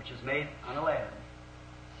 which is made unleavened,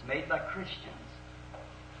 it's made by Christians.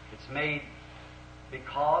 It's made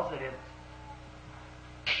because it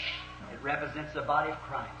represents the body of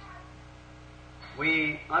Christ.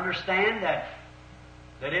 We understand that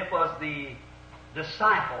it was the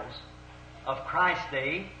disciples of Christ's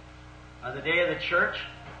day, the day of the church,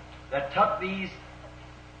 that took these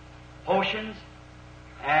potions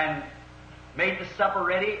and made the supper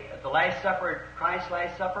ready at the Last Supper, at Christ's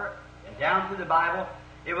Last Supper, and down through the Bible.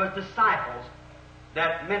 It was disciples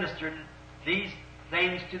that ministered these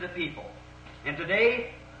things to the people. And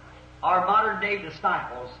today, our modern day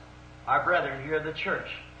disciples, our brethren here in the church,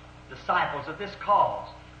 disciples of this cause,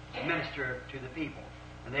 minister to the people.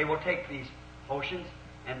 And they will take these potions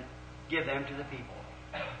and give them to the people.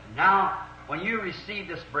 Now, when you receive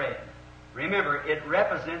this bread, remember, it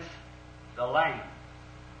represents the Lamb.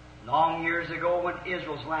 Long years ago, when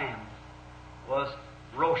Israel's lamb was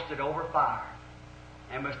roasted over fire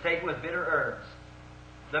and was taken with bitter herbs,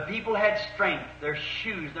 the people had strength. Their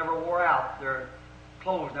shoes never wore out. Their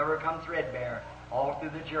clothes never come threadbare all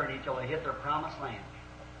through the journey till they hit their promised land.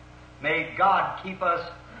 May God keep us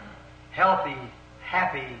healthy,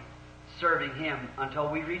 happy, serving Him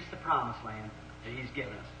until we reach the promised land that He's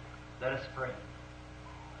given us. Let us pray.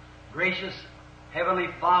 Gracious Heavenly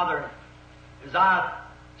Father, as I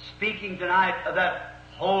speaking tonight of that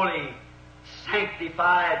holy,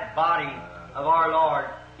 sanctified body of our Lord,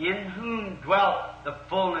 in whom dwelt the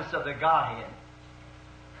fullness of the Godhead.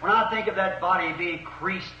 When I think of that body being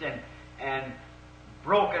creased and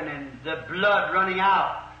broken and the blood running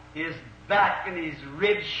out, his back and his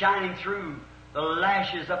ribs shining through, the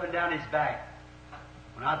lashes up and down his back.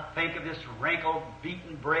 When I think of this wrinkled,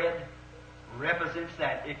 beaten bread, represents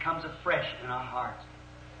that. It comes afresh in our hearts.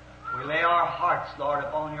 We lay our hearts, Lord,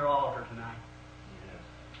 upon your altar tonight. Yes.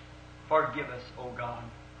 Forgive us, O God.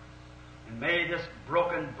 And may this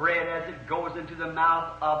broken bread, as it goes into the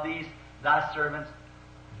mouth of these thy servants,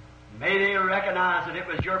 may they recognize that it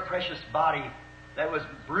was your precious body that was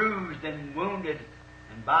bruised and wounded,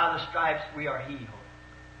 and by the stripes we are healed.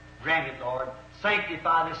 Grant it, Lord.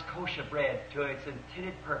 Sanctify this kosher bread to its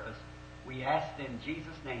intended purpose. We ask in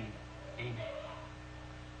Jesus' name. Amen.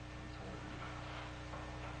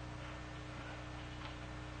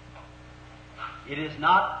 It is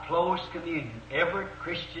not closed communion. Every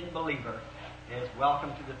Christian believer is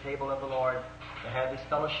welcome to the table of the Lord to have this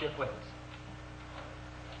fellowship with us.